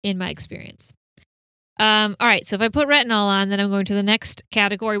 in my experience. All right, so if I put retinol on, then I'm going to the next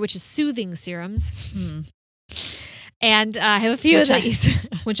category, which is soothing serums. And I have a few of these.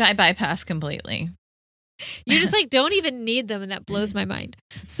 Which I bypass completely. You just like don't even need them, and that blows my mind.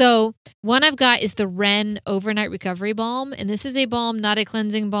 So one I've got is the Ren Overnight Recovery Balm, and this is a balm, not a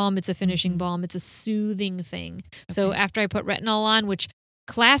cleansing balm. It's a finishing balm. It's a soothing thing. So after I put retinol on, which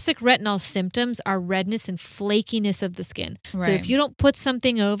classic retinol symptoms are redness and flakiness of the skin. Right. So if you don't put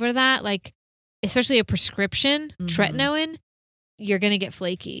something over that, like especially a prescription tretinoin, you're gonna get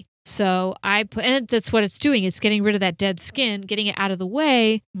flaky. So I put, and that's what it's doing. It's getting rid of that dead skin, getting it out of the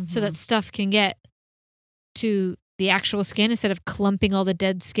way, so that stuff can get to the actual skin instead of clumping all the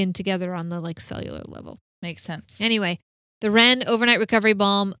dead skin together on the like cellular level. Makes sense. Anyway, the Ren Overnight Recovery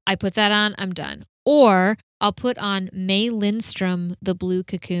Balm, I put that on, I'm done. Or I'll put on May Lindstrom, the Blue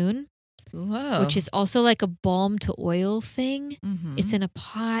Cocoon, Whoa. which is also like a balm to oil thing. Mhm. It's in a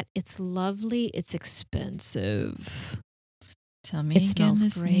pot. It's lovely. It's expensive. Tell me It again smells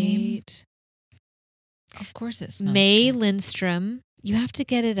this name. great. Of course it smells May good. Lindstrom. You have to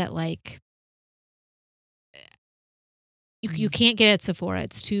get it at like you can't get it at Sephora.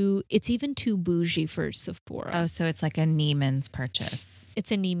 It's even too bougie for Sephora. Oh, so it's like a Neiman's purchase.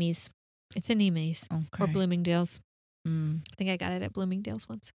 It's a Neiman's. It's a Neiman's or Okay. Bloomingdale's. Mm. I think I got it at Bloomingdale's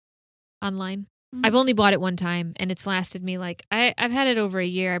once online. Mm. I've only bought it one time, and it's lasted me like I've had it over a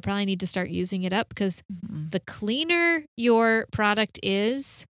year. I probably need to start using it up because the cleaner your product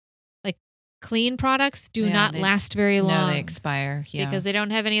is, like clean products do Yeah, not last very long. No, they expire. Yeah. because they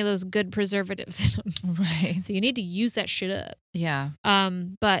don't have any of those good preservatives in them. right. So you need to use that shit up. Yeah.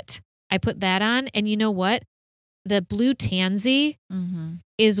 But I put that on, and you know what? The blue tansy Mm-hmm.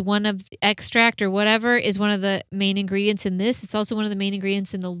 is one of the extract or whatever is one of the main ingredients in this. It's also one of the main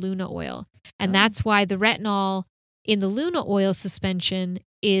ingredients in the Luna oil. And that's why the retinol in the Luna oil suspension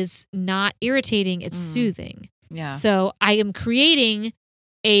is not irritating. It's soothing. Yeah. So I am creating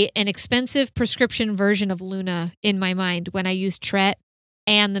an expensive prescription version of Luna in my mind when I use Tret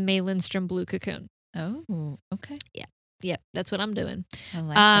and the May Lindstrom Blue Cocoon. Oh, okay. Yep, that's what I'm doing. I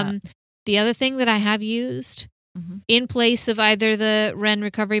like that. The other thing that I have used in place of either the Ren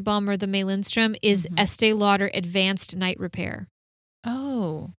Recovery Balm or the May Lindstrom is Estee Lauder Advanced Night Repair.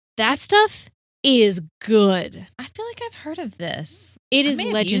 Oh, That stuff is good. I feel like I've heard of this. It is may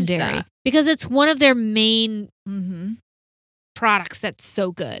have used legendary that. because it's one of their main Mm-hmm. products that's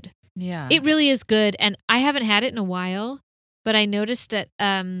so good. Yeah. It really is good, and I haven't had it in a while, but I noticed that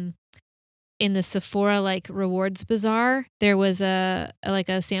in the Sephora like rewards bazaar, there was a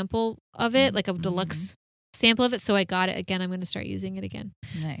sample of it, like a deluxe sample of it. So I got it again. I'm going to start using it again.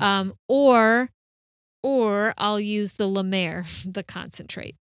 Nice. Or I'll use the La Mer, the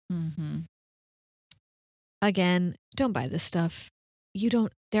concentrate. Again, don't buy this stuff.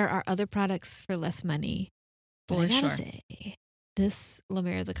 There are other products for less money. But I gotta say, this La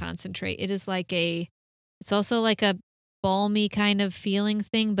Mer, the concentrate, it's also like a balmy kind of feeling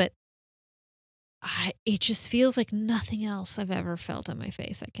thing, but it just feels like nothing else I've ever felt on my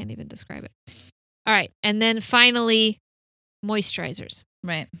face. I can't even describe it. All right. And then finally, moisturizers.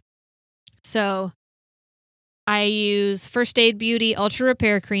 Right. So I use First Aid Beauty Ultra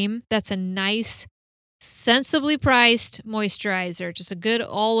Repair Cream. That's a nice, sensibly priced moisturizer. Just a good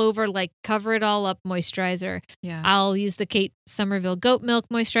all over, like cover it all up moisturizer. Yeah. I'll use the Kate Somerville Goat Milk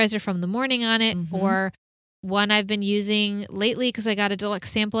Moisturizer from the morning on it, or one I've been using lately because I got a deluxe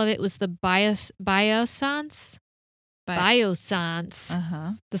sample of it was the Biossance.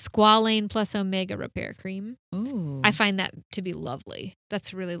 The Squalane Plus Omega Repair Cream. Ooh. I find that to be lovely.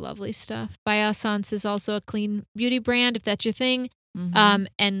 That's really lovely stuff. Biossance is also a clean beauty brand, if that's your thing.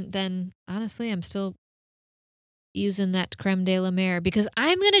 And then, honestly, I'm still using that Creme de la Mer because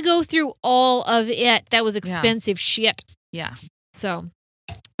I'm going to go through all of it. That was expensive shit. Yeah. So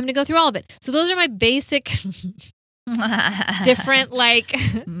I'm going to go through all of it. So those are my basic different like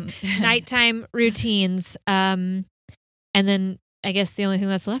nighttime routines. And then I guess the only thing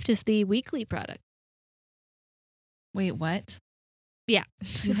that's left is the weekly product. Wait, what? Yeah.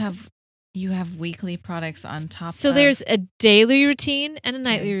 You have weekly products on top. So there's a daily routine and a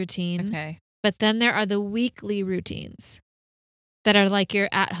nightly Okay. routine. Okay. But then there are the weekly routines that are like your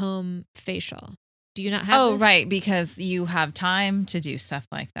at-home facial. Do you not have this? Right, because you have time to do stuff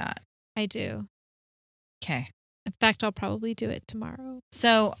like that. I do. Okay. In fact, I'll probably do it tomorrow.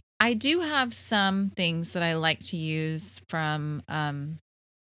 So I do have some things that I like to use from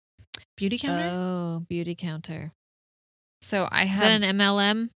Beauty Counter. Oh, Beauty Counter. So I have. Is that an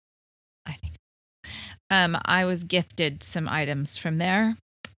MLM? I think. I was gifted some items from there,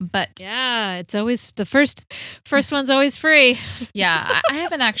 but yeah, it's always the first one's always free. Yeah, I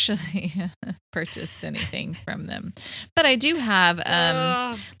haven't actually purchased anything from them, but I do have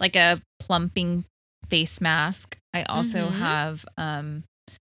like a plumping face mask. I also have a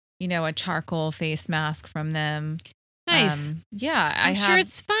charcoal face mask from them. Nice. Yeah, I'm sure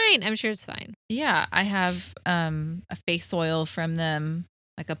it's fine. Yeah, I have a face oil from them,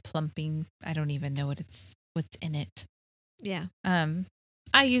 like a plumping. I don't even know what's in it. Yeah.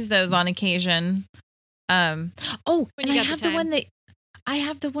 I use those on occasion. And I have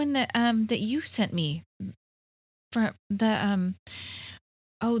the one that you sent me for the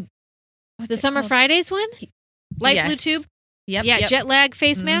the Summer Fridays one? Light blue tube? Yep. Yeah, jet lag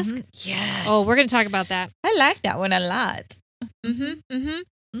face mask? Yes. Oh, we're going to talk about that. I like that one a lot.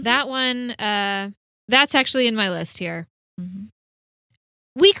 That one, that's actually in my list here.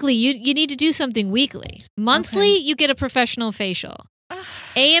 Weekly, you need to do something weekly. Monthly, you get a professional facial.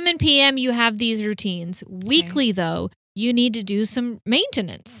 AM and PM, you have these routines. Weekly, though, you need to do some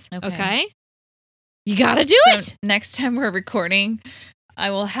maintenance. Okay? You got to do it. Next time we're recording, I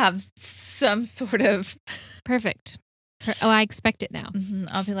will have some sort of... Perfect. I expect it now.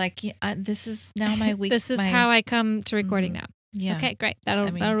 I'll be like, this is now my week. This is how I come to recording now. Yeah. Okay, great.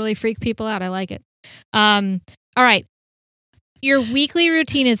 That'll really freak people out. I like it. All right. Your weekly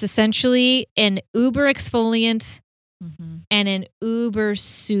routine is essentially an uber exfoliant and an uber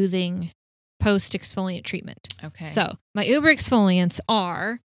soothing post exfoliant treatment. Okay. So my uber exfoliants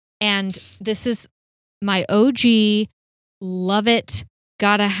are, and this is my OG, love it,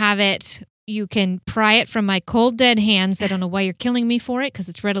 gotta have it. You can pry it from my cold, dead hands. I don't know why you're killing me for it because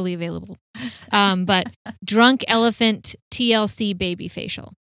it's readily available. But Drunk Elephant TLC Baby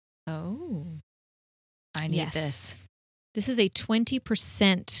Facial. Oh, I need this. This is a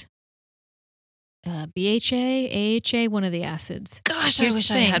 20% BHA, AHA, one of the acids. Gosh, I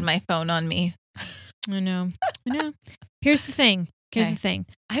wish I had my phone on me. I know. Here's the thing.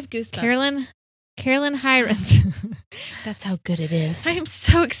 I have goosebumps. Carolyn Hirons. That's how good it is. I am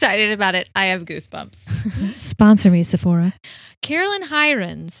so excited about it. I have goosebumps. Sponsor me, Sephora. Carolyn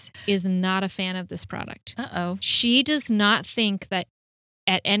Hirons is not a fan of this product. Uh-oh. She does not think that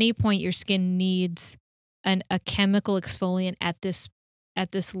at any point your skin needs a chemical exfoliant at this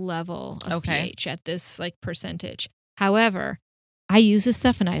level of pH, at this like percentage. However, I use this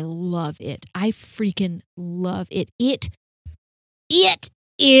stuff and I love it. I freaking love it. It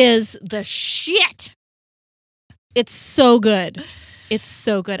is the shit. It's so good. It's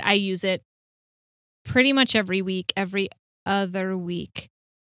so good. I use it pretty much every week, every other week,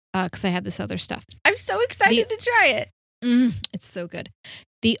 because I have this other stuff. I'm so excited to try it. It's so good.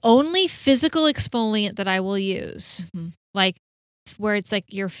 The only physical exfoliant that I will use, like where it's like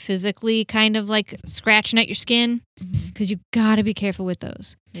you're physically kind of like scratching at your skin, because you got to be careful with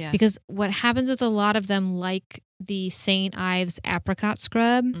those. Yeah. Because what happens with a lot of them, like the St. Ives apricot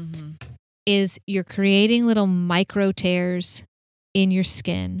scrub, is you're creating little micro tears in your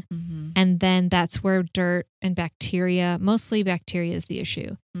skin. And then that's where dirt and bacteria, mostly bacteria is the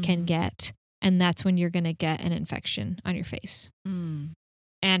issue, can get. And that's when you're going to get an infection on your face.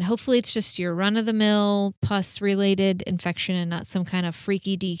 And hopefully it's just your run-of-the-mill pus-related infection and not some kind of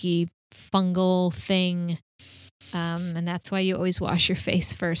freaky-deaky fungal thing. And that's why you always wash your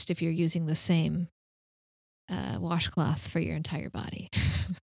face first if you're using the same washcloth for your entire body.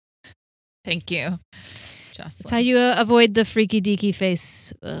 Thank you, Jocelyn. That's how you avoid the freaky-deaky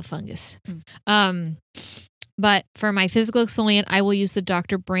face fungus. But for my physical exfoliant, I will use the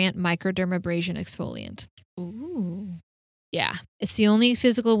Dr. Brandt Microdermabrasion Exfoliant. Ooh. Yeah, it's the only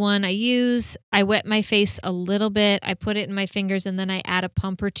physical one I use. I wet my face a little bit. I put it in my fingers, and then I add a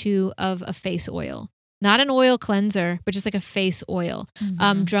pump or two of a face oil. Not an oil cleanser, but just like a face oil.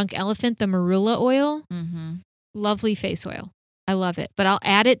 Drunk Elephant, the marula oil. Lovely face oil. I love it. But I'll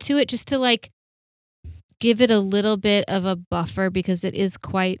add it to it just to like give it a little bit of a buffer because it is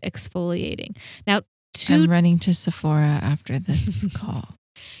quite exfoliating. Now, I'm running to Sephora after this call.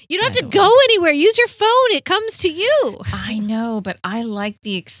 You don't have to go anywhere. Use your phone. It comes to you. I know, but I like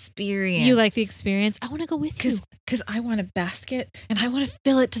the experience. You like the experience? I want to go with you. Because I want a basket and I want to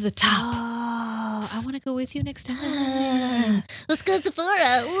fill it to the top. Oh, I want to go with you next time. Let's go to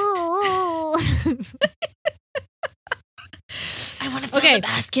Sephora. Ooh. I want to fill the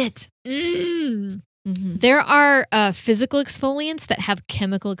basket. There are physical exfoliants that have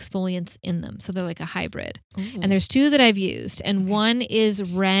chemical exfoliants in them. So they're like a hybrid. And there's two that I've used. And one is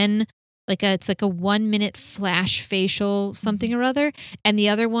Ren, it's like a 1 minute flash facial something or other. And the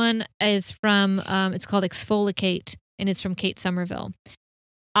other one is from, it's called Exfolicate, and it's from Kate Somerville.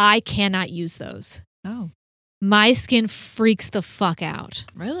 I cannot use those. Oh. My skin freaks the fuck out.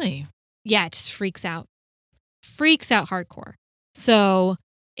 Really? Yeah, it just freaks out. Freaks out hardcore. So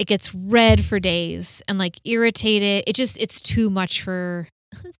it gets red for days and like irritated. It's too much for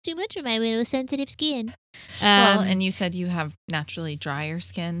my little sensitive skin. Well, and you said you have naturally drier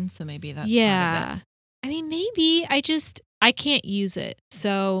skin, so maybe that's part of it. I mean, maybe I can't use it.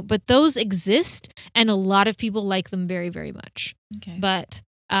 So, but those exist and a lot of people like them very, very much. Okay. But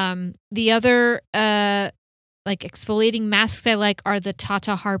the other like exfoliating masks I like are the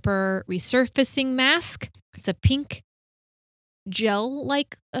Tata Harper resurfacing mask. It's a pink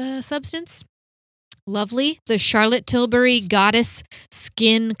gel-like substance. Lovely. The Charlotte Tilbury Goddess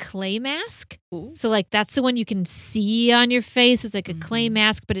Skin Clay Mask. Ooh. So that's the one you can see on your face. It's like a clay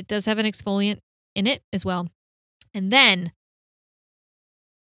mask, but it does have an exfoliant in it as well. And then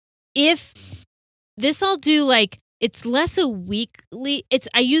if this I'll do it's less a weekly.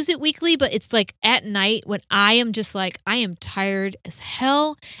 I use it weekly, but it's like at night when I am just I am tired as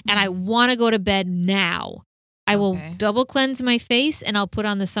hell and I want to go to bed now. I will double cleanse my face and I'll put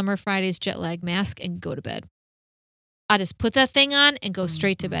on the Summer Fridays jet lag mask and go to bed. I'll just put that thing on and go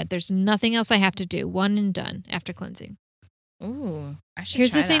straight to bed. There's nothing else I have to do. One and done after cleansing. Ooh, I should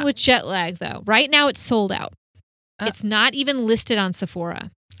Here's try the thing that. with jet lag though. Right now it's sold out. It's not even listed on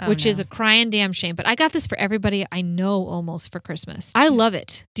Sephora, which is a crying damn shame. But I got this for everybody I know almost for Christmas. I love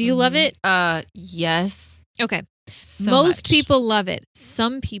it. Do you love it? Yes. Okay. So Most much. people love it.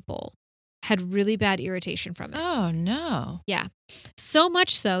 Some people had really bad irritation from it. Oh, no. Yeah. So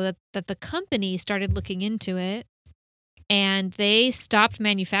much so that the company started looking into it and they stopped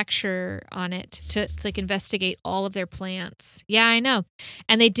manufacture on it to investigate all of their plants. Yeah, I know.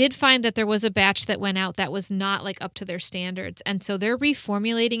 And they did find that there was a batch that went out that was not up to their standards. And so they're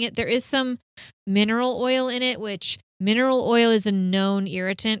reformulating it. There is some mineral oil in it, which mineral oil is a known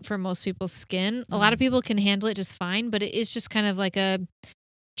irritant for most people's skin. A lot of people can handle it just fine, but it is just kind of like a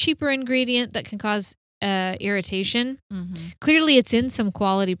cheaper ingredient that can cause irritation. Mm-hmm. Clearly, it's in some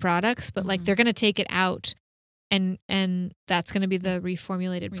quality products, but like Mhm. they're going to take it out, and that's going to be the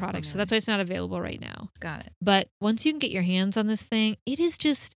reformulated product. So that's why it's not available right now. Got it. But once you can get your hands on this thing, it is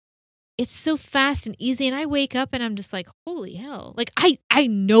just, it's so fast and easy. And I wake up and I'm just like, holy hell. Like I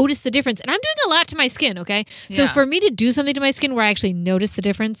notice the difference, and I'm doing a lot to my skin. Okay. So Yeah. for me to do something to my skin where I actually notice the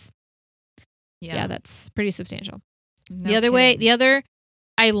difference, Yeah. that's pretty substantial. No The kidding. other,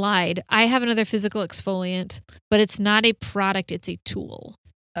 I lied. I have another physical exfoliant, but it's not a product. It's a tool.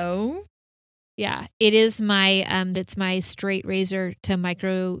 Oh. Yeah. It is my, it's my straight razor to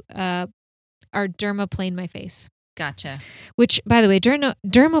micro, or dermaplane my face. Gotcha. Which, by the way,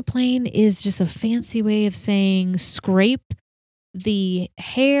 dermaplane is just a fancy way of saying scrape the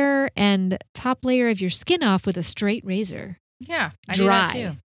hair and top layer of your skin off with a straight razor. Yeah. I Dry. do that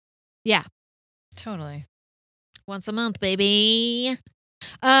too. Yeah. Totally. Once a month, baby.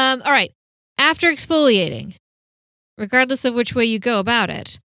 All right. After exfoliating, regardless of which way you go about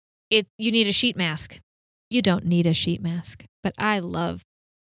it, you need a sheet mask. You don't need a sheet mask, but I love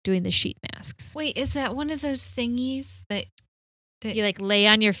doing the sheet masks. Wait, is that one of those thingies that You like lay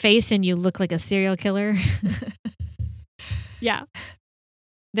on your face and you look like a serial killer? Yeah.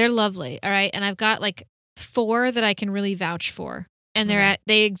 They're lovely. All right. And I've got like 4 that I can really vouch for. And Okay.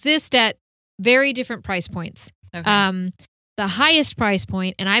 they exist at very different price points. Okay. The highest price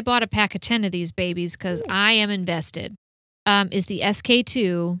point, and I bought a pack of 10 of these babies because I am invested, is the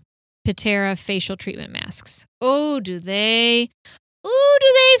SK2 Pitera facial treatment masks. Oh, do they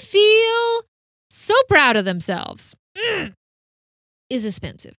feel so proud of themselves. Is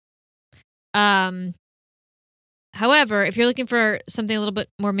expensive. However, if you're looking for something a little bit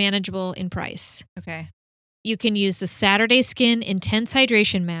more manageable in price, Okay. you can use the Saturday Skin Intense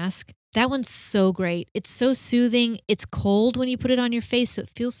Hydration Mask. That one's so great. It's so soothing. It's cold when you put it on your face, so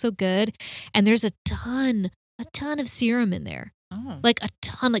it feels so good. And there's a ton of serum in there. Oh. Like a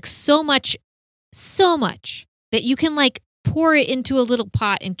ton, like so much that you can like pour it into a little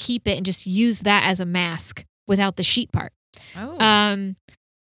pot and keep it and just use that as a mask without the sheet part. Oh.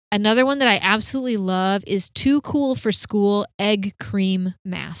 Another one that I absolutely love is Too Cool for School Egg Cream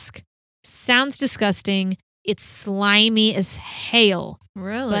Mask. Sounds disgusting. It's slimy as hail.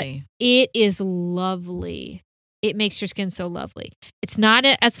 Really? It is lovely. It makes your skin so lovely. It's not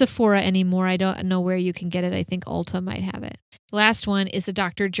at Sephora anymore. I don't know where you can get it. I think Ulta might have it. Last one is the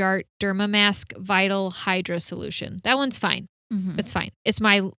Dr. Jart Derma Mask Vital Hydra Solution. That one's fine. Mhm. It's fine.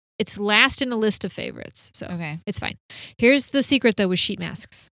 It's last in a list of favorites. So Okay. it's fine. Here's the secret though with sheet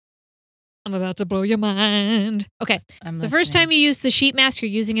masks. I'm about to blow your mind. Okay. I'm The first listening. time you use the sheet mask,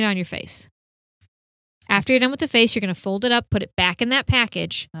 you're using it on your face. After you're done with the face, you're going to fold it up, put it back in that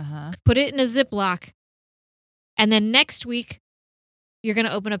package, Uh-huh. put it in a Ziploc, and then next week, you're going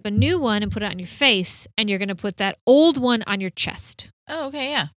to open up a new one and put it on your face, and you're going to put that old one on your chest. Oh, okay,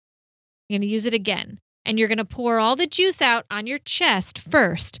 yeah. You're going to use it again, and you're going to pour all the juice out on your chest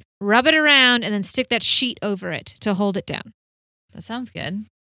first, rub it around, and then stick that sheet over it to hold it down. That sounds good.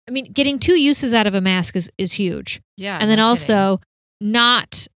 I mean, getting 2 uses out of a mask is huge. Yeah. And then no also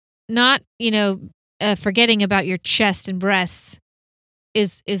not forgetting about your chest and breasts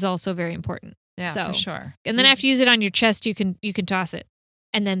is also very important. kidding. Yeah, so- for sure. And then after you use it on your chest, you can toss it.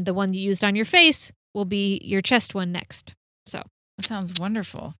 And then the one you used on your face will be your chest one next. That sounds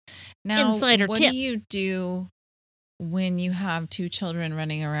wonderful. Now, Insider what tip. do you do when you have 2 children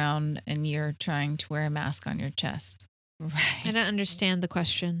running around and you're trying to wear a mask on your chest? Right. I don't understand the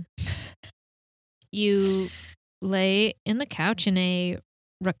question. You lay in the couch in a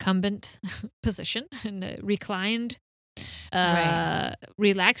recumbent position, in a reclined, Right.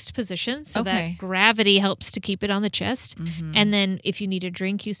 relaxed position so Okay. that gravity helps to keep it on the chest. Mhm. And then if you need a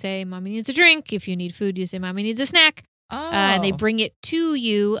drink, you say, Mommy needs a drink. If you need food, you say, Mommy needs a snack. Oh. And they bring it to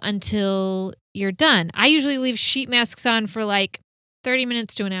you until you're done. I usually leave sheet masks on for like 30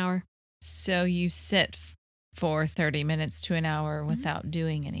 minutes to an hour. So you sit for 30 minutes to an hour without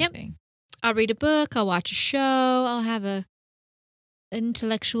doing anything. I'll read a book. I'll watch a show. I'll have a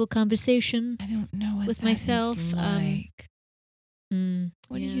intellectual conversation. I don't know what With that is myself, like.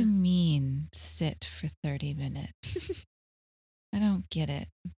 What do yeah. you mean sit for 30 minutes? I don't get it.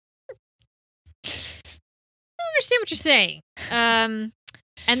 I don't understand what you're saying.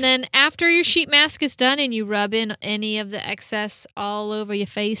 And then after your sheet mask is done and you rub in any of the excess all over your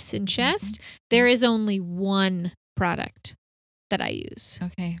face and chest, there is only one product that I use.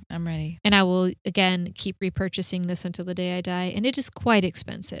 Okay, I'm ready. And I will, again, keep repurchasing this until the day I die. And it is quite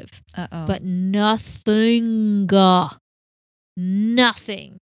expensive. Uh-oh. But nothing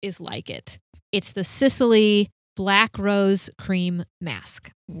is like it. It's the Sicily Black Rose Cream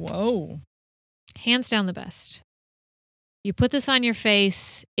Mask. Whoa. Hands down the best. You put this on your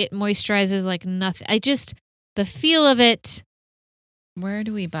face, it moisturizes like nothing. The feel of it. Where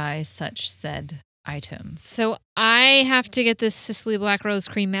do we buy such said items? So I have to get this Sicily Black Rose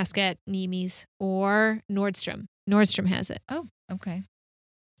Cream Mask at Neiman's or Nordstrom. Nordstrom has it. Oh, okay.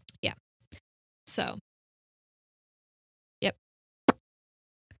 So, yep.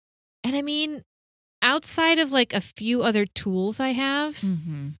 And I mean, outside of like a few other tools I have,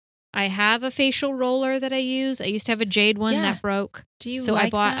 Mm-hmm. I have a facial roller that I use. I used to have a jade one Yeah. that broke. Do you So like I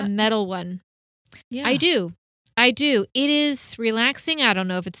bought that? a metal one. Yeah. I do. It is relaxing. I don't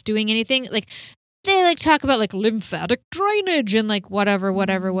know if it's doing anything. Like they like talk about like lymphatic drainage and like whatever.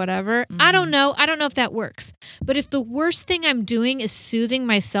 I don't know. I don't know if that works. But if the worst thing I'm doing is soothing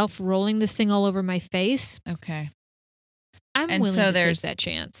myself, rolling this thing all over my face, Okay. I'm And willing so to take there's that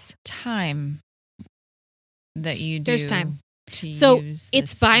chance. Time that you do. There's time. To So use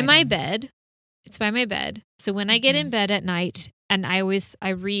it's this by my item. bed. It's by my bed. So when I get in Mhm. bed at night, and I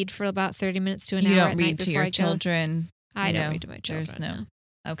read for about 30 minutes to an You hour don't at night read to before your I go. children. I you don't know, read to my children. There's no.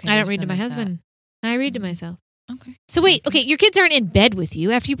 no. Okay. I don't there's read to none my of that. husband. I read to Mhm. myself. Okay. So wait, okay, your kids aren't in bed with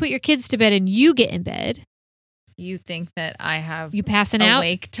you. After you put your kids to bed and you get in bed, You think that I have you passing out?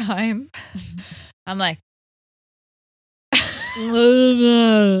 awake time? I'm like,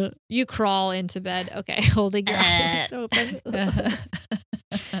 You crawl into bed. Okay, holding your eyes open.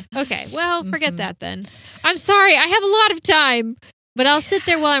 Okay, well, forget Mhm. that then. I'm sorry, I have a lot of time, but I'll sit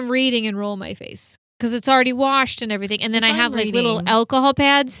there while I'm reading and roll my face because it's already washed and everything. And then If I I'm have like little reading- alcohol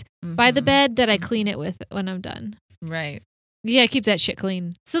pads by the Mhm. bed that I clean it with when I'm done. Right. Yeah, keep that shit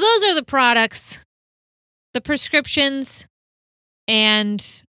clean. So those are the products, the prescriptions,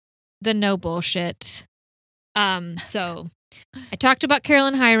 and the no bullshit. So I talked about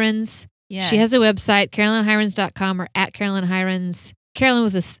Carolyn Hirons. Yeah. She has a website, carolynhirons.com or at Carolyn Hirons. Carolyn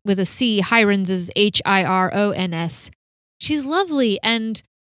with a C, Hirons is Hirons. She's lovely and,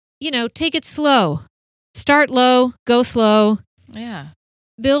 take it slow. Start low, go slow. Yeah.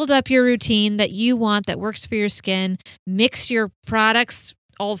 Build up your routine that you want that works for your skin. Mix your products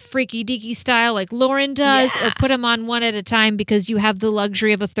all freaky deaky style like Lauren does, or Yeah. put them on one at a time because you have the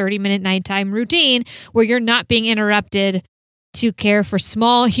luxury of a 30-minute nighttime routine where you're not being interrupted to care for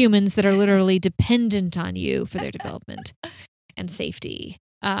small humans that are literally dependent on you for their development and safety.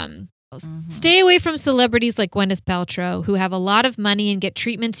 Mhm. Stay away from celebrities like Gwyneth Paltrow who have a lot of money and get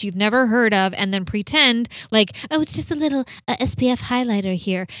treatments you've never heard of and then pretend like, oh, it's just a little SPF highlighter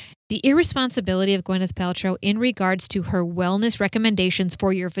here. The irresponsibility of Gwyneth Paltrow in regards to her wellness recommendations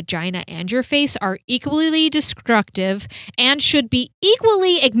for your vagina and your face are equally destructive and should be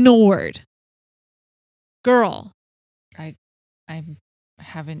equally ignored. Girl. I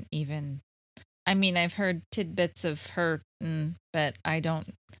haven't even. I mean, I've heard tidbits of her, but I don't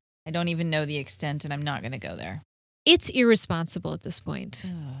even know the extent, and I'm not going to go there. It's irresponsible at this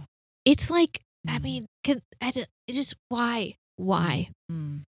point. Ugh. It's like, I Mm. mean, why? Why?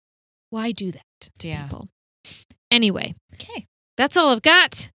 Mm. Why do that to Yeah. people? Anyway, Okay. that's all I've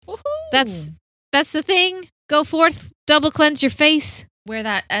got. That's the thing. Go forth, double cleanse your face. Wear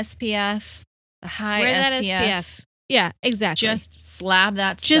that SPF, the high Wear that SPF. SPF. Yeah, exactly. Just slab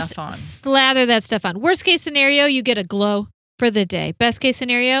that Just stuff on. slather that stuff on. Worst case scenario, you get a glow for the day. Best case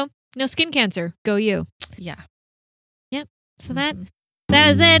scenario, no skin cancer. Go you. Yeah. So that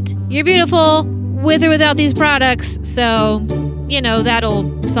Mhm. is it. You're beautiful with or without these products. So, that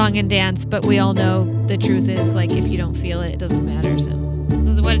old song and dance, but we all know the truth is like if you don't feel it, it doesn't matter. So this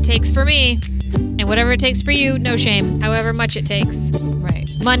is what it takes for me. And whatever it takes for you, no shame. However much it takes. Right.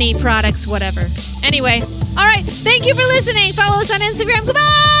 Money, products, whatever. Anyway, all right. Thank you for listening. Follow us on Instagram.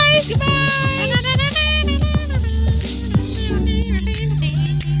 Goodbye. Goodbye.